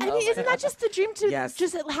down. I mean, isn't that just the dream to Yes.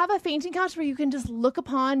 just have a fainting couch where you can just look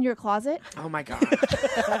upon your closet? Oh my God.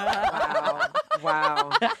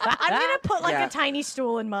 Wow. I'm gonna put like Yeah. a tiny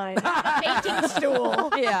stool in mine, a fainting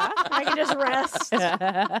stool. Yeah. I can just rest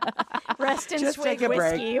and Just swig take a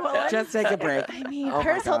whiskey. break. while I- Just take a break. I mean, Oh my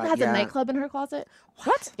Paris Hilton God, has yeah. a nightclub in her closet.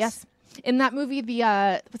 What? Yes. In that movie,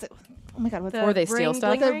 the what's it? Oh my God, what's The Or they steal ring,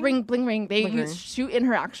 stuff. bling the ring bling ring? They Bling ring. shoot in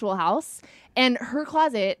her actual house, and her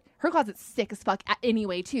closet's sick as fuck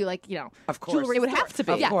anyway too. Like Of course. jewelry It would store. have to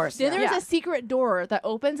be. Of Yeah. course. Then yeah. there's Yeah. a secret door that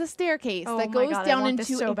opens a staircase Oh that my goes God, I down want this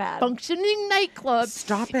into so a bad. functioning nightclub.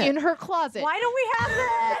 Stop it. In her closet. Why don't we have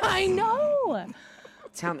that? I know.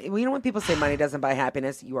 Tell me. Well, you know when people say money doesn't buy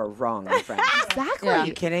happiness, you are wrong, my friend. Exactly. Are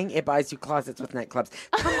you kidding? It buys you closets with nightclubs.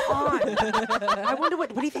 Come on. I wonder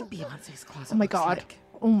what do you think Beyonce's closet Oh my looks God. like?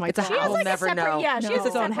 Oh my It's a God. She has We'll like never a separate, know. Yeah, she No. has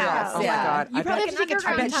Its a own separate house. Oh my Yeah. God. You I probably bet, have to take a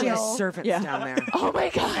I bet she has tunnel. servants Yeah. down there. Oh my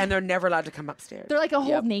God. And they're never allowed to come upstairs. They're like a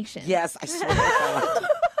whole Yep. nation. Yes, I swear to God.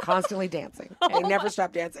 Constantly dancing. They never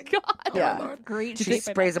stop dancing. God. Yeah. Lord. Great. She shape.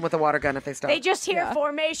 sprays them with a water gun if they stop. They just hear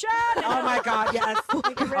formation. Oh my God! Yes. Oh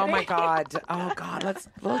my ready? God! Oh God!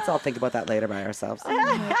 Let's all think about that later by ourselves. Oh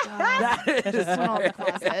my God. That is Just all the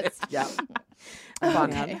closets. yeah.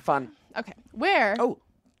 Fun. Okay. Fun. Okay. Where? Oh.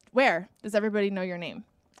 Where does everybody know your name?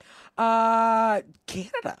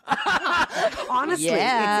 Canada. Honestly,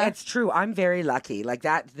 Yeah. it's true. I'm very lucky. Like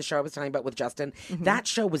that, the show I was telling you about with Justin, that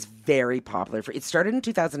show was very popular. It started in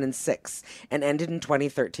 2006 and ended in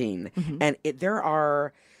 2013. And there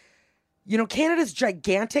are, Canada's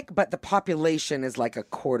gigantic, but the population is like a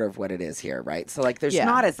quarter of what it is here, right? So like there's Yeah.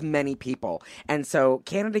 not as many people. And so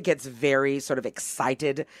Canada gets very sort of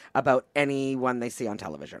excited about anyone they see on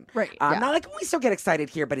television. Right. Not like we still get excited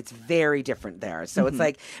here, but it's very different there. So it's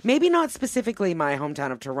like maybe not specifically my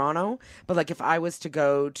hometown of Toronto, but like if I was to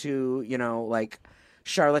go to, like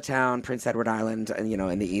Charlottetown, Prince Edward Island, and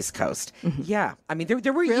in the East Coast. Yeah, I mean there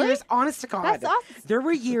were Really? years, honest to God, That's awesome. there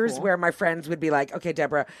were years where my friends would be like, "Okay,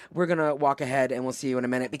 Deborah, we're gonna walk ahead and we'll see you in a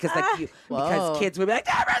minute," because because Whoa. kids would be like,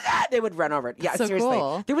 "Deborah's there!" They would run over it. Yeah, So seriously.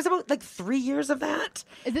 cool. There was about like 3 years of that.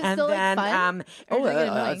 Is it and still, like, then, fun? Or does it get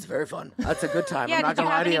annoying? that's very fun. That's a good time. Yeah, I'm not did you gonna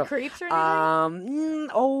lie have to any you. creeps or anything?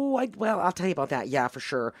 I'll tell you about that. Yeah, for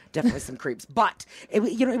sure, definitely some creeps. But it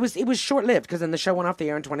was short lived because then the show went off the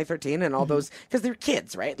air in 2013, and all those because they're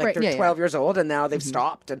kids, right? Like Right. they're Yeah, yeah. 12 years old, and now they've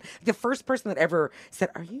stopped. And the first person that ever said,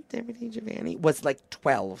 "Are you Debra DiGiovanni?" was like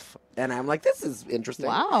 12, and I'm like, "This is interesting."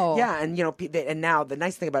 Wow. Yeah, and and now the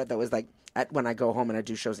nice thing about it though is like. When I go home and I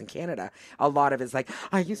do shows in Canada, a lot of it's like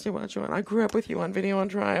I used to watch you and I grew up with you on Video on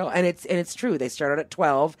Trial, and it's true. They started at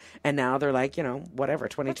 12 and now they're like whatever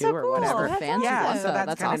 22 so or cool. whatever. That's Fans yeah, love so that. that's,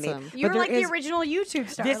 That's kind of awesome. neat. You But were like there the is- original YouTube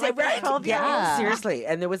star. This like right? 12 Yeah, years. seriously.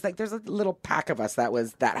 And there's a little pack of us that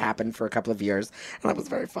happened for a couple of years, that was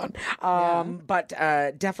very fun. But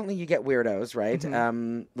definitely you get weirdos, right?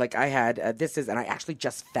 Like I had and I actually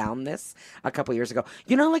just found this a couple years ago.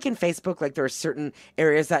 You know, like in Facebook, like there are certain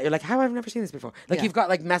areas that you're like, how I've never seen this before. Like you've got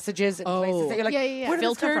like messages and places that you're like, where did this come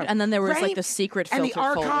filtered, from? and then there was like Right? the secret and filter the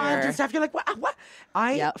archives folder. and stuff. You're like, what?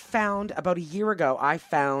 I found about a year ago. I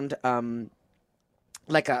found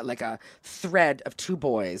like a thread of two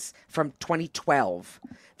boys from 2012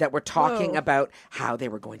 that were talking about how they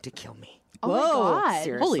were going to kill me. Oh my God.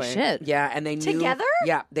 Seriously. Holy shit. Yeah, and they knew Together?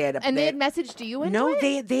 Yeah, they had. And they had messaged you into no,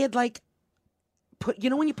 it? they had like put. You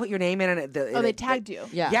know when you put your name in and they tagged you.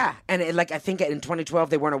 Yeah, and I think in 2012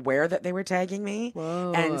 they weren't aware that they were tagging me.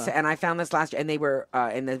 Whoa. And I found this last year, and they were.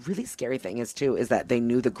 And the really scary thing is that they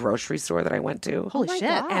knew the grocery store that I went to. Holy my shit.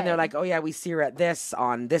 God. And they're like, oh yeah, we see her at this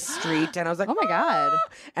on this street, and I was like, Oh my God.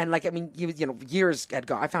 And like, I mean, you know, years had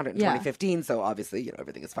gone. I found it in 2015, so obviously, you know,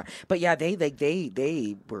 everything is fine. But yeah, they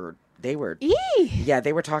were. Yeah,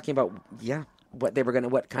 they were talking about what they were gonna,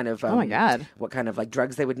 what kind of Oh my God. what kind of like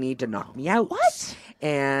drugs they would need to knock me out. What?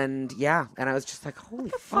 And and I was just like, holy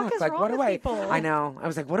fuck! is Like, wrong what do with I? people? I know. I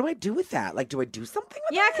was like, what do I do with that? Like, do I do something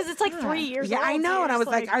with Yeah, that? because it's like 3 years Yeah, old. I so know. you're And I was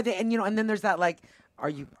just like, are they? And you know, and then there's that like, are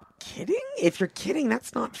you kidding? If you're kidding,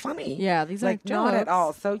 that's not funny. Yeah, these are like not at jokes.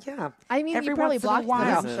 all. So yeah, I mean, every you probably once in a blocked them,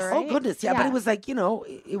 while. I'm sure, Oh right? goodness, yeah. But Yeah. it was like, you know,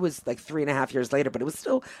 it was like 3.5 years later, but it was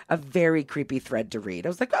still a very creepy thread to read. I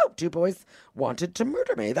was like, oh, two boys wanted to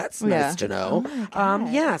murder me. That's nice to know.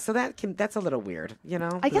 Yeah, so that's a little weird, you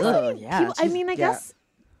know. I guess Ugh, yeah, people, I mean, I yeah. guess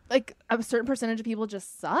like a certain percentage of people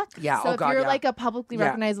just suck. Yeah, So oh if God, you're yeah. like a publicly Yeah.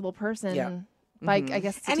 recognizable person, Yeah. like I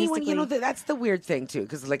guess Anyone, you know, statistically- that's the weird thing too.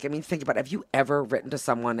 Because, like, I mean, think about it. Have you ever written to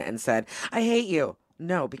someone and said, "I hate you"?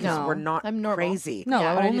 No, because No. we're not I'm normal. crazy. No,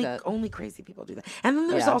 why would I do only that? only crazy people do that. And then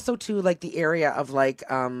there's Yeah. also too like the area of like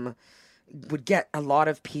would get a lot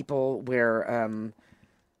of people where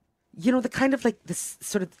you know, the kind of like this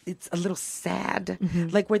sort of, it's a little sad,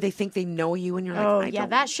 like where they think they know you and you're like, oh I yeah,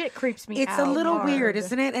 don't that shit creeps me It's out. a little hard. weird,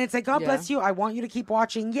 isn't it? And it's like, God Yeah. bless you. I want you to keep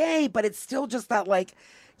watching. Yay. But it's still just that like,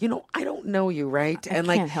 you know, I don't know you, right? I And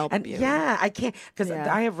like, can't help and you. yeah, I can't, because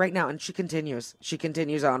Yeah. I have right now, and she continues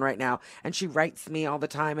on right now, and she writes me all the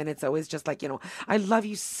time, and it's always just like, you know, I love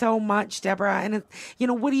you so much, Deborah, and you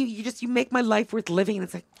know, what do you make my life worth living, and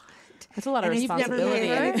it's like, what? That's a lot of And you've never responsibility.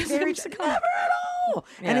 made it. and It's very never at all.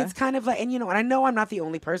 And Yeah. it's kind of like, and you know, and I know I'm not the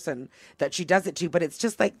only person that she does it to, but it's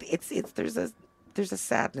just like it's there's a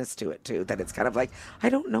sadness to it too, that it's kind of like, I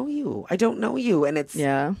don't know you, and it's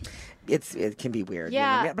Yeah. it can be weird.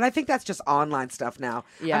 Yeah. You know? But I think that's just online stuff now.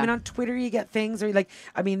 Yeah. I mean, on Twitter you get things, or like,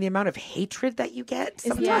 I mean, the amount of hatred that you get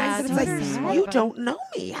sometimes. Yeah, it's like, Twitter's you sad. don't know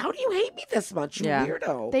me. How do you hate me this much, you Yeah.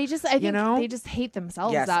 weirdo? they just, I think know? they just hate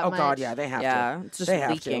themselves Yes. that Oh much. God, yeah, they have Yeah. to. It's just They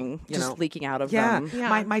have leaking. to, you Just know? leaking out of Yeah. them.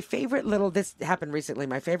 Yeah. My favorite little, this happened recently,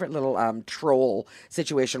 my favorite little troll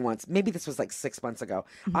situation once, maybe this was like 6 months ago.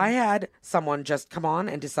 I had someone just come on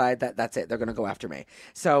and decide that that's it, they're going to go after me.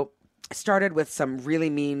 So I started with some really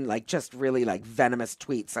mean, like just really like venomous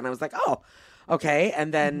tweets. And I was like, oh, okay.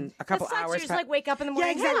 And then a couple That sucks. hours. You just like wake up in the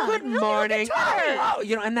morning. Yeah, exactly. Good morning. Oh,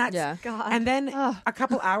 you know, and that's Yeah. God. and then a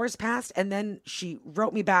couple hours passed, and then she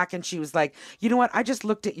wrote me back, and she was like, "You know what? I just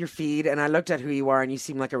looked at your feed, and I looked at who you are, and you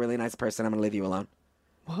seem like a really nice person. I'm gonna leave you alone."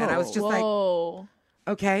 And I was just like, Whoa.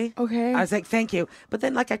 "Okay, Okay. I was like, "Thank you," but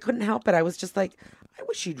then like I couldn't help it. I was just like, "I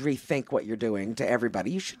wish you'd rethink what you're doing to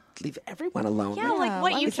everybody. You should leave everyone alone." Yeah, like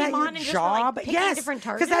what you Is that came your on and just job? were, like picking Yes, different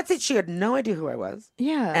targets. because that's it. She had no idea who I was.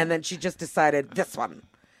 Yeah. And then she just decided this one.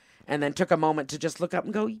 And then took a moment to just look up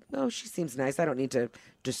and go, oh, she seems nice. I don't need to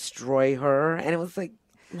destroy her. And it was like,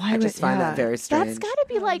 Why I just would- find yeah. that very strange. That's got to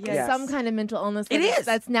be like Yes. some kind of mental illness. It that- is.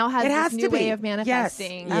 That's now has It this has new to be. way of Yes,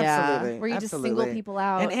 manifesting. Yeah. absolutely. Where you just single absolutely. people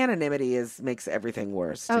out. And anonymity makes everything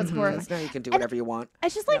worse. Oh, it's too, worse. because now you can do And- whatever you want.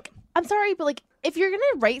 It's just like, I'm sorry, but like, if you're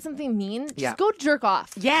gonna write something mean, just Yeah. go jerk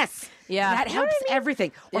off. Yes. Yeah. That You know helps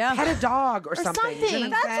everything. Or Yeah. pet a dog or something. You know something. what I'm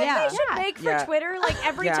That's saying? what Yeah. they should make for Yeah. Twitter. Like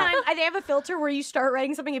every Yeah. time they have a filter where you start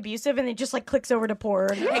writing something abusive and it just like clicks over to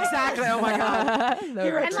porn. Exactly. Oh my God.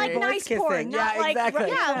 You're And like voice nice kissing. porn, not Yeah, like exactly.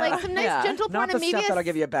 Yeah, like some nice Yeah. gentle porn Not the and maybe stuff that'll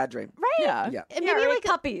give you a bad dream. right. Yeah. Yeah. And Yeah, maybe right, like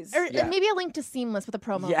puppies. or Yeah. maybe a link to Seamless with a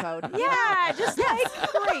promo Yeah. code. Yeah, just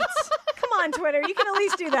like great. Come on, Twitter. You can at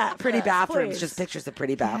least do that. for Pretty us, bathrooms. please. Just pictures of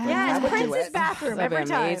pretty bathrooms. Yeah, That would do Prince's it. bathroom That'd every be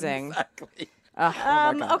time. amazing. Exactly. Oh my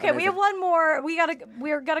God, Okay, we amazing. have one more.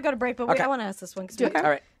 We're gotta go to break, but Okay. I want to ask this one. All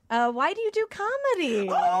right. Why do you do comedy?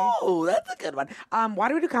 Oh, that's a good one. Why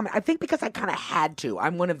do we do comedy? I think because I kind of had to.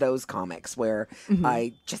 I'm one of those comics where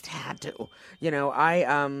I just had to. You know,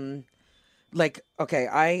 like, okay,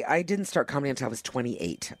 I didn't start comedy until I was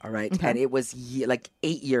 28, all right? And it was like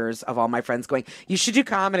 8 years of all my friends going, you should do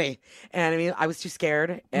comedy. And I mean, I was too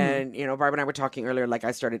scared. And, you know, Barb and I were talking earlier, like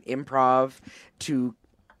I started improv to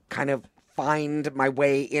kind of find my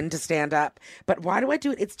way into stand-up. But why do I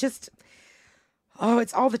do it? It's just... Oh,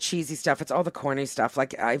 it's all the cheesy stuff. It's all the corny stuff.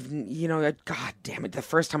 Like God damn it. The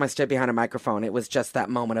first time I stood behind a microphone, it was just that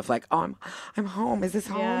moment of like, oh, I'm home. Is this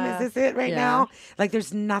home? Yeah. Is this it right now? Like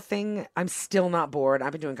there's nothing. I'm still not bored.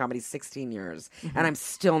 I've been doing comedy 16 years and I'm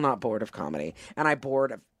still not bored of comedy. And I'm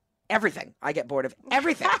bored of everything. I get bored of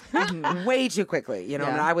everything way too quickly. You know,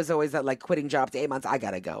 and I was always at like quitting jobs 8 months. I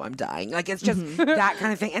gotta go. I'm dying. Like it's just that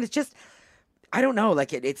kind of thing. And it's just, I don't know,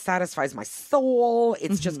 like it satisfies my soul.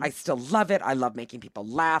 It's just, I still love it. I love making people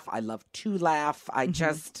laugh. I love to laugh. I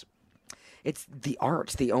just, it's the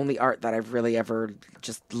art, the only art that I've really ever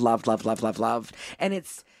just loved. And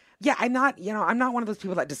it's, yeah, I'm not one of those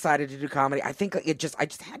people that decided to do comedy. I think I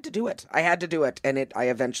just had to do it. I had to do it. And I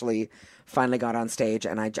eventually finally got on stage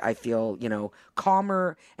and I feel, you know,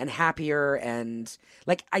 calmer and happier. And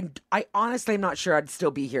like, I honestly am not sure I'd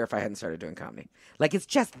still be here if I hadn't started doing comedy. Like, it's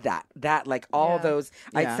just that like all those,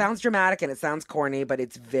 it sounds dramatic and it sounds corny, but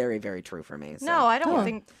it's very, very true for me. So. No, I don't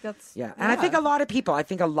think that's... Yeah. And I think a lot of people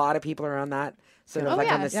are on that. Sort of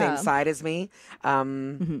on the same side as me.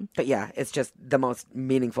 But yeah, it's just the most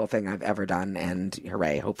meaningful thing I've ever done. And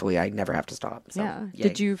hooray, hopefully I never have to stop. So, yay.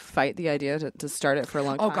 Did you fight the idea to start it for a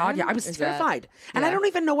long time? Oh, God, yeah. I was terrified. And I don't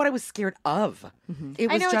even know what I was scared of. It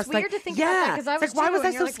was I know, just it's weird like, to think about that because I was like, why was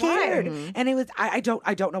I so like, why? scared? And it was, I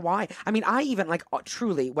don't know why. I mean, I even like,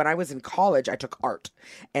 truly, when I was in college, I took art.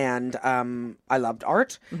 And I loved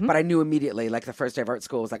art, but I knew immediately, like the first day of art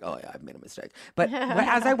school, was like, oh, yeah, I've made a mistake. But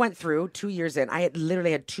as I went through 2 years in, I had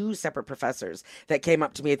literally had 2 separate professors that came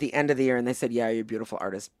up to me at the end of the year and they said, yeah, you're a beautiful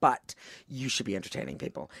artist, but you should be entertaining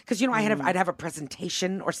people. Because, you know, I'd have a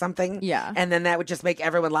presentation or something. Yeah. And then that would just make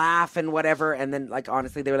everyone laugh and whatever. And then, like,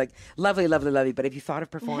 honestly, they were like, lovely, lovely, lovely. But have you thought of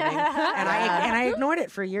performing? and I ignored it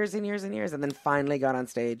for years and years and years. And then finally got on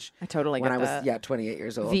stage. I totally when get I was, 28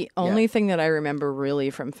 years old. The only thing that I remember really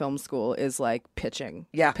from film school is like pitching.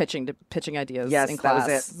 Yeah. Pitching ideas in class. That was it.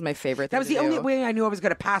 This is my favorite thing That was the only way I knew I was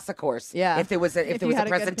going to pass a course. Yeah. If there was a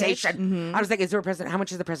presentation. I was like, is there a presentation? How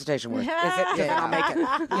much is the presentation worth? Is it? Because then I'll make it.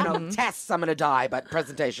 You know, tests, I'm going to die, but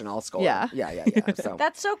presentation, I'll score. Yeah. Yeah. So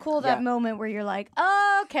That's so cool, that moment where you're like,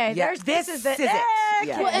 oh, okay, this is it.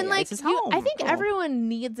 Yeah. Well, and like, this is home. I think everyone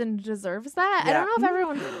needs and deserves that. I don't know if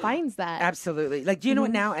everyone finds that. Absolutely. Like, do you know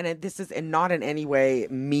what now? And this is not in any way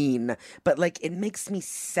mean, but like, it makes me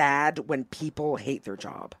sad when people hate their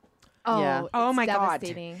job. Oh, oh my God.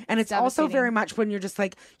 And it's also very much when you're just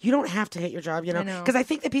like, you don't have to hate your job, you know? Because I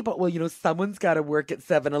think that people, well, you know, someone's got to work at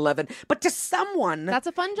 7-Eleven. But to someone, that's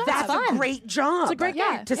a fun job. That's a great job. It's a great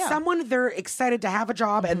job. To someone, they're excited to have a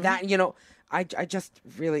job. And that, you know, I just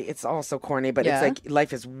really, it's all so corny, but it's like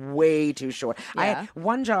life is way too short. I had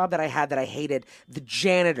one job that I had that I hated. The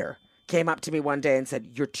janitor came up to me one day and said,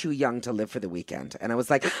 you're too young to live for the weekend. And I was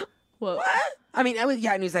like, what? I mean, and he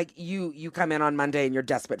was like, you come in on Monday and you're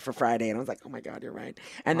desperate for Friday. And I was like, oh my God, you're right.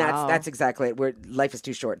 And that's exactly it. Where life is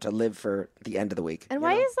too short to live for the end of the week. And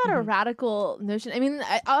why is that a radical notion? I mean,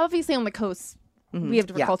 obviously on the coast, we have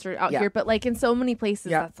different culture out here, but like in so many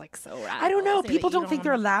places, that's like so radical. I don't know. People don't think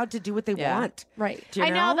they're allowed to do what they want. Right. I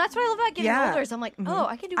know. That's what I love about getting older. Is I'm like, oh,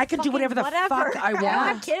 I can do whatever the fuck I want. I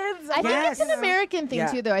have kids. I think it's an American thing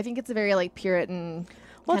too, though. I think it's a very like Puritan.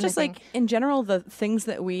 Well, just like in general, the things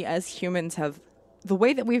that we as humans have, the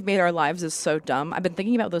way that we've made our lives is so dumb. I've been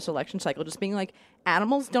thinking about this election cycle, just being like,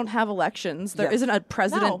 animals don't have elections. There isn't a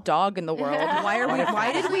president dog in the world.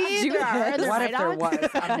 Why did we do this? What if there was?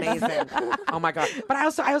 Amazing. Oh my God. But I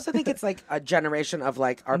also think it's like a generation of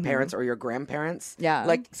like our parents or your grandparents. Yeah.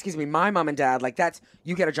 Like, excuse me, my mom and dad, like that's,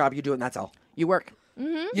 you get a job, you do it, and that's all. You work.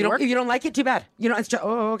 You don't like it, too bad. You know, it's just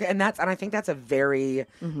okay. And I think that's a very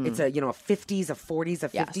it's a, you know, a 50s, a 40s, a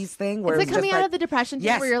 50s thing where it's like coming out of the Depression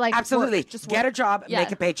thing where you're like, absolutely, just get a job,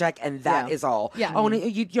 make a paycheck, and that is all. Yeah. Oh, and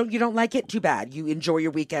you don't like it, too bad. You enjoy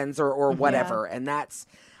your weekends or whatever, and that's.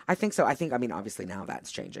 I think so. I mean, obviously now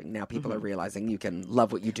that's changing. Now people are realizing you can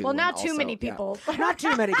love what you do. Well, not too many people. Not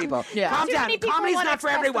too many people. Calm down. Comedy's not for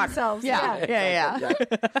everyone. Yeah.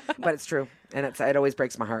 But it's true, and it always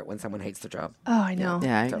breaks my heart when someone hates their job. Oh, I know.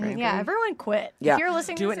 Yeah, everyone quit. Yeah. If you're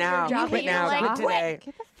listening do to it now. Job Quit now. like, Quit today.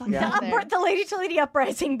 Get the fuck out of there. The lady to lady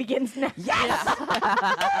uprising begins now. Yes. All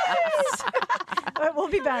right, we'll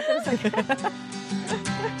be back in a second.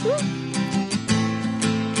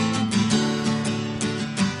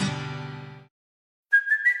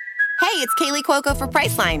 Hey, it's Kaylee Cuoco for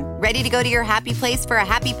Priceline. Ready to go to your happy place for a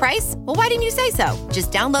happy price? Well, why didn't you say so?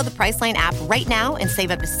 Just download the Priceline app right now and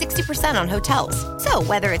save up to 60% on hotels. So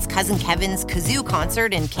whether it's Cousin Kevin's Kazoo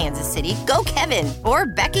Concert in Kansas City, go Kevin, or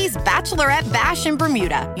Becky's Bachelorette Bash in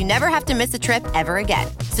Bermuda, you never have to miss a trip ever again.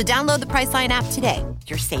 So download the Priceline app today.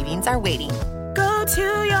 Your savings are waiting. Go to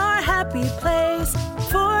your happy place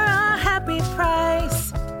for a happy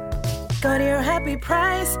price. Go to your happy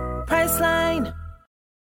price, Priceline.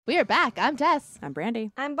 We are back. I'm Jess. I'm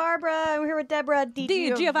Brandy. I'm Barbara. I'm here with Debra.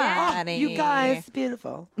 DiGiovanni. You guys,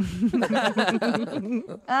 beautiful. We're going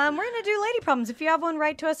to do lady problems. If you have one,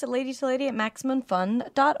 write to us at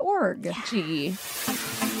lady2lady@maximumfun.org. Gee.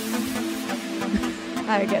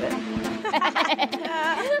 I get it.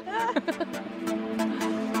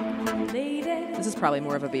 This is probably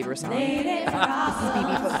more of a Bieber song. Lady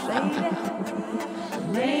problems.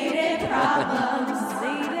 Lady problems.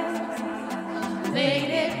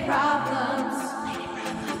 Lady problems.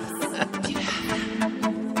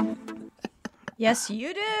 Yes,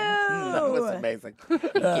 you do. That was amazing.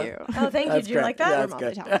 Thank you. Oh, thank you. Did you like that? Yeah, that's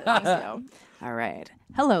good. All right.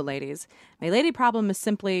 Hello, ladies. My lady problem is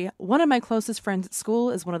simply one of my closest friends at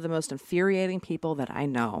school is one of the most infuriating people that I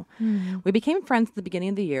know. We became friends at the beginning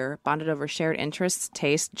of the year, bonded over shared interests,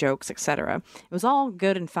 tastes, jokes, etc. It was all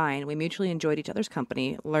good and fine. We mutually enjoyed each other's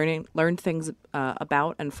company, learned things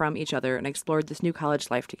about and from each other, and explored this new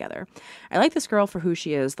college life together. I like this girl for who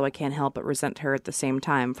she is, though I can't help but resent her at the same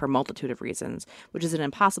time for a multitude of reasons, which is an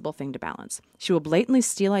impossible thing to balance. She will blatantly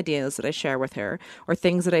steal ideas that I share with her, or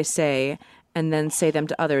things that I say, and then say them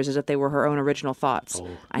to others as if they were her own original thoughts.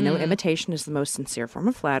 I know imitation is the most sincere form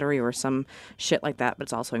of flattery or some shit like that, but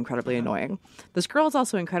it's also incredibly annoying. This girl is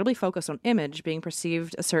also incredibly focused on image. Being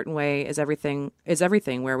perceived a certain way is everything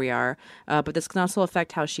where we are, but this can also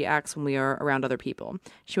affect how she acts when we are around other people.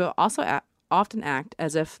 She will also often act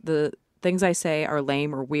as if the things I say are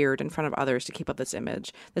lame or weird in front of others to keep up this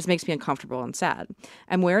image. This makes me uncomfortable and sad.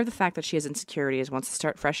 I'm aware of the fact that she has insecurities wants to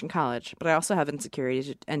start fresh in college, but I also have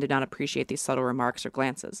insecurities and do not appreciate these subtle remarks or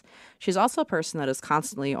glances. She's also a person that is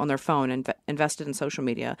constantly on their phone and invested in social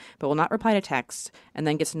media, but will not reply to text and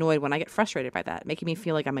then gets annoyed when I get frustrated by that, making me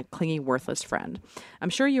feel like I'm a clingy, worthless friend.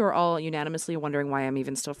 I'm sure you are all unanimously wondering why I'm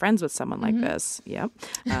even still friends with someone like this. Yep.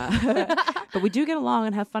 But we do get along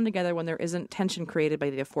and have fun together when there isn't tension created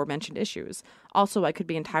by the aforementioned issues. Also, I could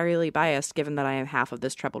be entirely biased given that I am half of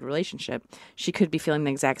this troubled relationship. She could be feeling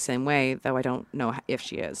the exact same way, though I don't know if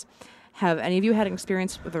she is. Have any of you had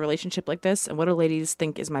experience with a relationship like this? And what do ladies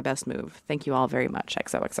think is my best move? Thank you all very much.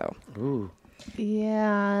 XOXO. Ooh.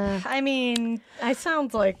 Yeah. I mean, I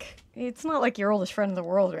sound like it's not like your oldest friend in the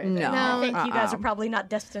world right now. No. I think you guys are probably not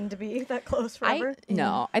destined to be that close forever.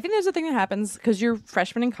 No, I think there's a thing that happens because you're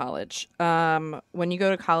freshmen in college. When you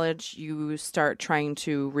go to college, you start trying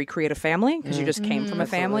to recreate a family because you just came from a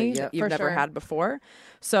family that you've never had before.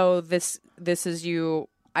 So this is you.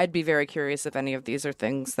 I'd be very curious if any of these are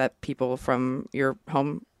things that people from your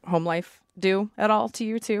home life do at all to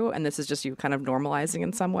you too, and this is just you kind of normalizing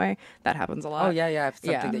in some way. That happens a lot. Oh yeah, it's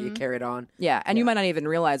something that you carried on. Yeah, and you might not even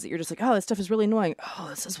realize that you're just like, oh, this stuff is really annoying. Oh,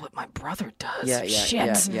 this is what my brother does.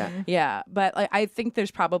 Shit. Yeah. But like, I think there's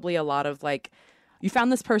probably a lot of like, you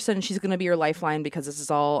found this person, she's going to be your lifeline because this is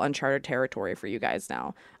all uncharted territory for you guys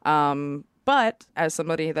now. But as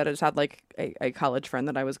somebody that has had like a college friend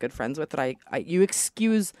that I was good friends with, that you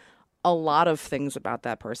excuse a lot of things about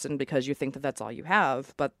that person because you think that that's all you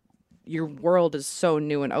have, but your world is so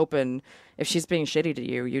new and open. If she's being shitty to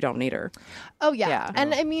you, you don't need her. Oh, yeah.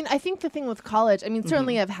 And I mean, I think the thing with college, I mean,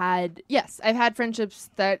 certainly I've had friendships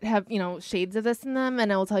that have, shades of this in them.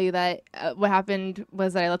 And I will tell you that what happened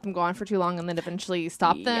was that I let them go on for too long and then eventually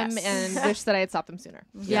stopped them and wish that I had stopped them sooner.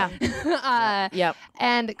 Yeah. Yep.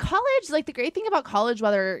 And college, like the great thing about college,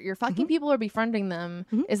 whether you're fucking people or befriending them,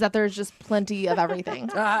 is that there's just plenty of everything.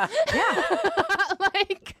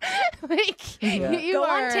 You Go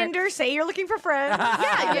are on Tinder, say you're looking for friends.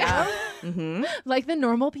 like the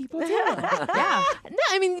normal people do. Yeah. No,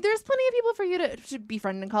 I mean, there's plenty of people for you to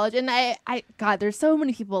befriend in college. And God, there's so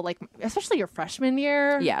many people, like, especially your freshman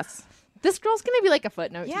year. Yes. This girl's going to be like a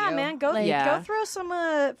footnote to you. Man, go throw some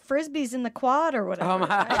frisbees in the quad or whatever. Oh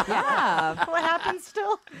my. Yeah. What happens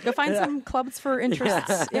still? Go find some clubs for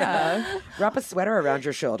interests. Wrap a sweater around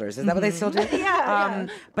your shoulders. Is that what they still do?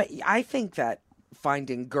 But I think that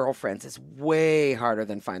finding girlfriends is way harder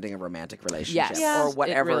than finding a romantic relationship or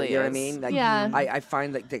whatever. It really you know what I is. mean? Like, Yeah. I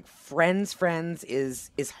find like the friends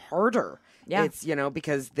is harder. Yeah. It's,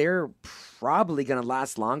 because they're probably going to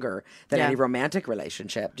last longer than any romantic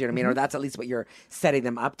relationship. Do you know what I mean? Or that's at least what you're setting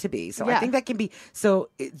them up to be. So I think that can be,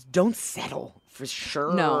 don't settle for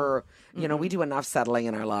sure. No. You know, we do enough settling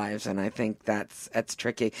in our lives, and I think that's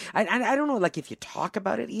tricky. I don't know, like, if you talk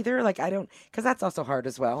about it either. Like, I don't, because that's also hard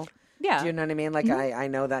as well. Yeah. Do you know what I mean? Like, I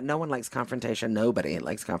know that no one likes confrontation. Nobody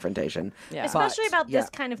likes confrontation. Yeah. Especially But, about this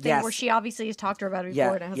kind of thing yes. where she obviously has talked to her about it Yeah,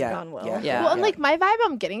 before and it hasn't yeah, gone well. Yeah. Well, and like my vibe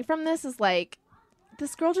I'm getting from this is like,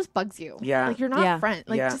 this girl just bugs you. Yeah. Like you're not Yeah. friend.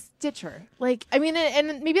 Like Yeah. just ditch her. Like I mean,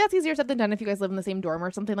 and maybe that's easier said than done if you guys live in the same dorm or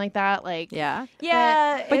something like that. Like Yeah.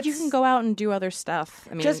 Yeah. But you it's- can go out and do other stuff.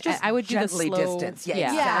 I mean, just I would do the gently slow distance. Yeah,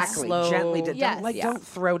 exactly. Slow, Gently, Yes. don't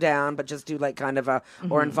throw down, but just do like kind of a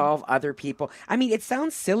or involve other people. I mean, it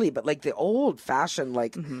sounds silly, but like the old fashioned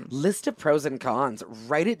like list of pros and cons.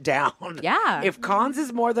 Write it down. Yeah. If cons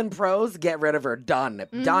is more than pros, get rid of her. Done.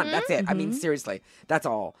 Done. That's it. I mean, seriously, that's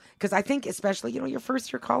all. Because I think, especially your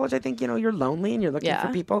first year college, I think you're lonely and you're looking for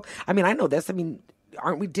Yeah. people. I mean, I know this. I mean,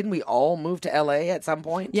 didn't we all move to LA at some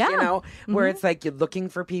point? Yeah. Where it's like you're looking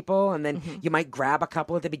for people and then you might grab a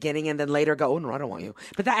couple at the beginning and then later go, oh no, I don't want you.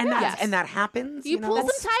 But that and that happens. you know, pull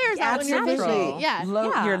that's- some tires out when you're absolutely. busy. Yeah.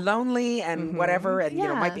 Yeah. You're lonely and whatever, and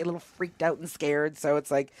Yeah. might be a little freaked out and scared. So it's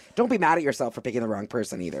like, don't be mad at yourself for picking the wrong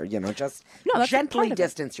person either. Just that's a gently part of it.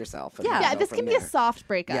 distance yourself. and Yeah. go Yeah, this from can be a there. soft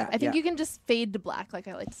breakup. Yeah, I think yeah. you can just fade to black, like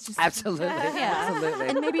I like to just Absolutely, absolutely.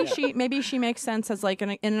 And maybe she makes sense as like in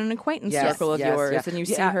an acquaintance Yes, circle of yes, yours, yes. and you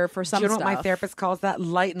see Yeah. her for some Do you know stuff. what my therapist calls that?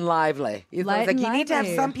 Light and lively. It's Light like and you need to have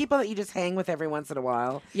lively. some people that you just hang with every once in a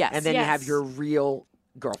while. Yes. And then you Yes. have your real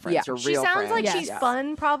girlfriends, Yeah. your She real sounds friends. like Yes. she's Yeah.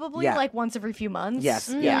 fun, probably Yeah. like once every few months. Yes.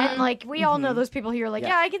 Mm-hmm. Yeah. And like we all know those people here. Like, Yeah.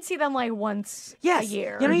 yeah, I can see them like once Yes. a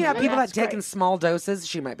year. You have And people that that's take great. in small doses.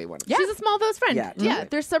 She might be one of them. She's a small dose friend. Yeah, Yeah, totally.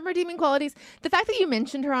 there's some redeeming qualities. The fact that you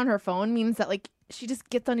mentioned her on her phone means that like she just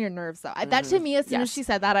gets on your nerves though. That to me, as soon as Yes. she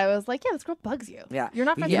said that, I was like, yeah, this girl bugs you. Yeah. You're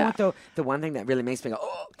not But friends you know with what, though? The one thing that really makes me go,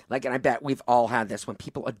 oh, like, and I bet we've all had this when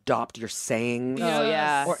people adopt your sayings. Oh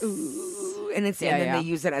yeah. Or, ooh, and it's Yeah, and then yeah. they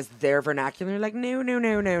use it as their vernacular. Like, no. No,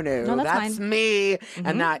 that's fine. me.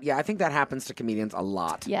 And that, I think that happens to comedians a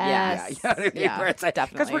lot. Yes. Yeah, you know what I mean? Yeah, Where it's like, because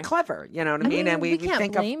definitely. we're clever, you know what I mean? mean, And we can't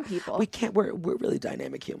think blame of, people. We can't. We're really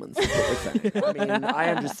dynamic humans. Is what we're saying. I mean, I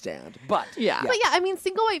understand, but Yeah. But yeah, I mean,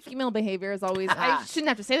 single white female behavior is always. I shouldn't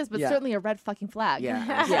have to say this, but Yeah. certainly a red fucking flag.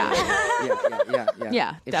 yeah, Yeah. yeah.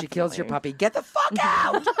 Yeah, If she kills your definitely. puppy, get the fuck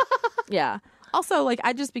out. Yeah. Also, like,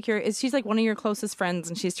 I'd just be curious. Is she's like one of your closest friends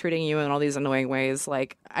and she's treating you in all these annoying ways?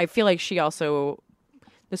 Like, I feel like she also,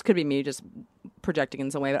 this could be me just projecting in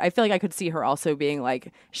some way, but I feel like I could see her also being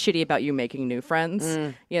like shitty about you making new friends,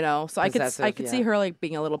 you know? So I Possessive, could yeah. see her like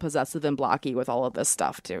being a little possessive and blocky with all of this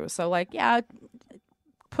stuff too. So, like, yeah,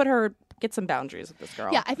 get some boundaries with this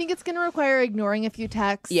girl. Yeah, I think it's going to require ignoring a few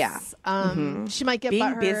texts. Yeah. She might get Being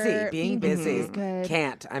butthurt. busy. Being busy. is good.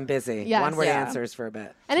 Can't. I'm busy. Yes. One word Yeah. answers for a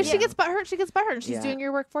bit. And if she gets butthurt, she gets butthurt, and she's Yeah. doing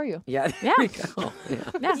your work for you. Yeah. Yeah. There we go.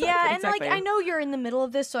 Yeah. Yeah, and exactly. like I know you're in the middle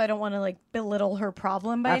of this, so I don't want to like belittle her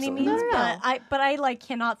problem by Absolutely. any means. No, no, no. But I like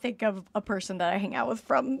cannot think of a person that I hang out with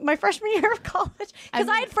from my freshman year of college because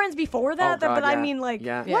I had friends before that. Oh, God, but I yeah. mean, like,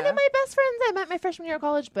 Yeah. Yeah. One of my best friends I met my freshman year of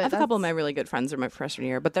college, but I have a couple of my that's really good friends from my freshman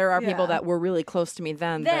year, but there are people Yeah. that were really close to me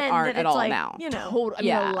then that aren't then at it's all like, now. you know, total- I mean,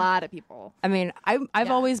 Yeah. a lot of people. I mean, I've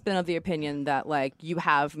Yeah. always been of the opinion that like you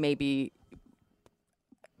have maybe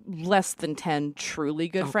less than 10 truly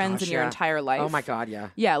good friends gosh, in your yeah. entire life. Oh my God, yeah.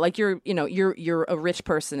 Yeah, like you're a rich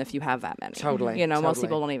person if you have that many. Totally, You know, most totally.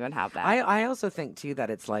 people don't even have that. I also think too that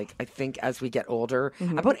it's like I think as we get older,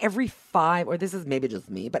 about every 5, or this is maybe just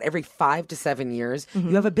me, but every 5 to 7 years,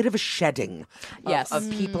 you have a bit of a shedding Yes. of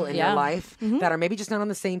people in Yeah. your life that are maybe just not on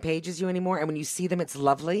the same page as you anymore. And when you see them, it's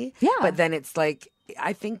lovely. Yeah. But then it's like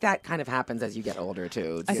I think that kind of happens as you get older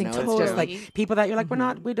too. I You think know, it's just totally. like people that you're like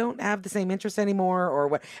we don't have the same interests anymore, or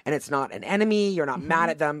what. And it's not an enemy. You're not mad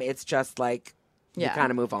at them. It's just like. You Yeah. kind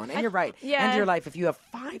of move on. And you're right. yeah. End your life. If you have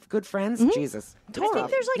 5 good friends, Jesus. I think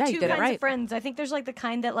there's Yeah, like you two did it kinds right. of friends. I think there's like the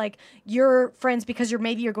kind that like you're friends because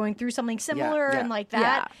you're going through something similar yeah. and like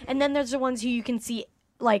that. And then there's the ones who you can see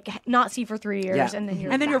like not see for 3 years Yeah. and then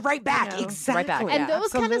you're you're back, right back. you know? Exactly. Right back. And Yeah,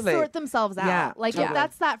 those kind of absolutely. sort themselves out. Yeah, Like totally. if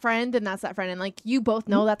that's that friend, and that's that friend, and like you both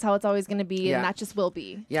know that's how it's always going to be, Yeah. and that just will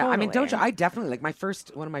be. Yeah, I mean, don't you? Totally. I definitely like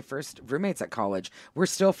one of my first roommates at college. We're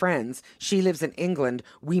still friends. She lives in England.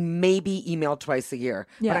 We maybe email twice a year,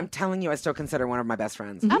 Yeah. but I'm telling you, I still consider her one of my best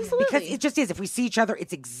friends. Absolutely. because it just is. If we see each other,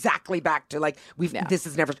 it's exactly back to like we've. Yeah. This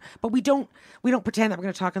is never. But we don't pretend that we're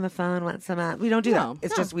going to talk on the phone once a month. We don't do No. that.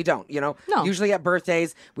 It's just we don't. No. Usually at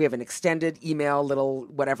birthdays, we have an extended email, little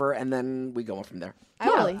whatever, and then we go on from there.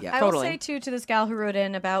 Totally. Yeah. I will say too to this gal who wrote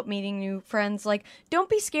in about meeting new friends, like, don't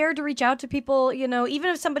be scared to reach out to people. You know, even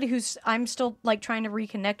if somebody who's I'm still like trying to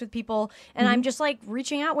reconnect with people, and I'm just like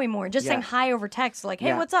reaching out way more, just saying hi over text, like, hey,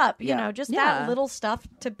 Yeah. what's up? You Yeah. know, just that little stuff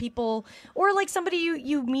to people, or like somebody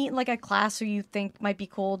you meet in like a class who you think might be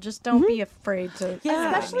cool. Just don't be afraid to.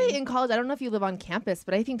 Especially in college. I don't know if you live on campus,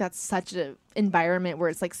 but I think that's such an environment where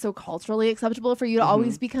it's like so culturally acceptable for you to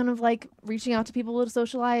always be kind of like reaching out to people to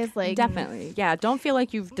socialize. Like Definitely. Yeah. Don't feel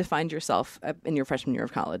like you've defined yourself in your freshman year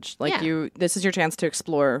of college. Like Yeah. this is your chance to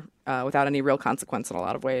explore without any real consequence in a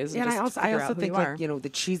lot of ways. Yeah, and I just also figure out who think you like are. the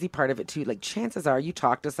cheesy part of it too. Like chances are, you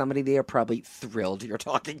talk to somebody, they are probably thrilled you're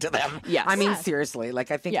talking to them. Yes. I mean Yeah. seriously.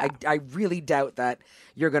 Like I think Yeah. I really doubt that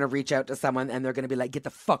you're going to reach out to someone and they're going to be like, get the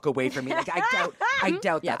fuck away from me. Like I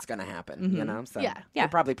doubt that's going to happen. You know, so Yeah. they're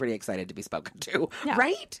probably pretty excited to be spoken to, Yeah.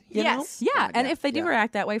 right? You Yes. know? Yeah, and if they do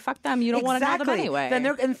react that way, fuck them. You don't want to know them anyway. Then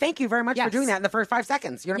and thank you very much for Yes. doing that in the first 5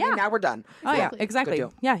 seconds. You know what I mean? Now we're done. Oh yeah, Exactly. exactly. Good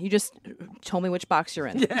deal. Yeah, you just told me which box you're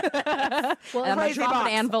in. well, And I'm gonna Crazy drop box.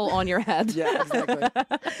 an anvil on your head. Yeah, exactly.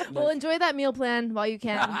 well, enjoy that meal plan while you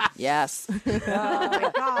can. Yes.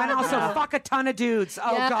 And also fuck a ton of dudes.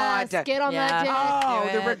 Oh Yes, God. get on that dick. Oh,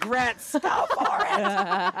 Do the it. regrets. Go for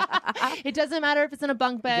it. It doesn't matter if it's in a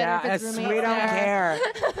bunk bed or if it's roommates. we don't there. care.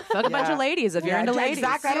 Fuck a bunch of ladies if you're into ladies.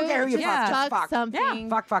 Exactly. I don't care who you Yeah. fuck. Just Fuck fuck. something.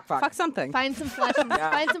 Fuck. Fuck something. Find some flesh.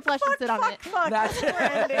 Find some flesh and sit on it.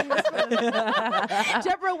 That's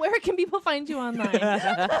Deborah, where can people find you online?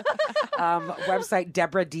 Website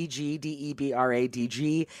Debra DG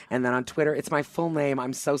DEBRADG, and then on Twitter it's my full name.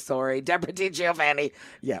 I'm so sorry, Debra DiGiovanni.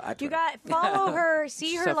 Yeah, You got follow her,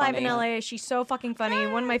 see her So live in funny. LA. She's so fucking funny.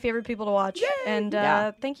 One of my favorite people to watch. And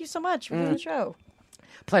thank you so much for doing the show.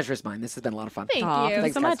 Pleasure's mine. This has been a lot of fun. Thank Aw, you.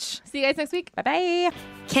 thanks so guys. much. See you guys next week. Bye bye.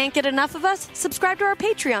 Can't get enough of us? Subscribe to our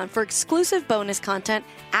Patreon for exclusive bonus content,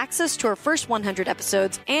 access to our first 100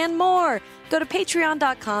 episodes, and more. Go to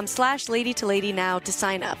patreon.com/ladytolady now to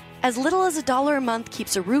sign up. As little as $1 a month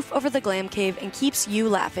keeps a roof over the glam cave and keeps you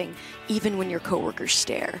laughing, even when your coworkers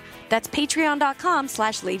stare. That's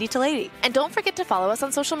patreon.com/ladytolady. And don't forget to follow us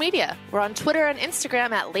on social media. We're on Twitter and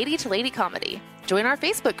Instagram at Lady to Lady Comedy. Join our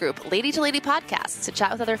Facebook group, Lady to Lady Podcasts, to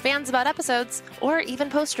chat with other fans about episodes, or even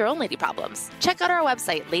post your own lady problems. Check out our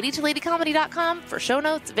website, ladytoladycomedy.com, for show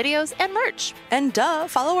notes, videos, and merch. And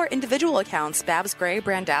follow our individual accounts, Babs Gray,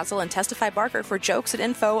 Brandazzle, and Testify Barker for jokes and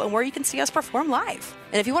info and where you can see us perform live.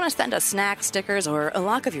 And if you want to send us snacks, stickers, or a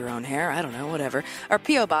lock of your own hair, I don't know, whatever, our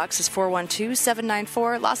P.O. Box is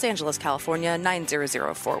 412-794, Los Angeles, California,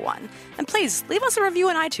 90041. And please, leave us a review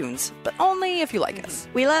on iTunes, but only if you like us.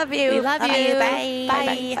 We love you. We love you. Bye.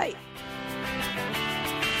 Bye. Bye.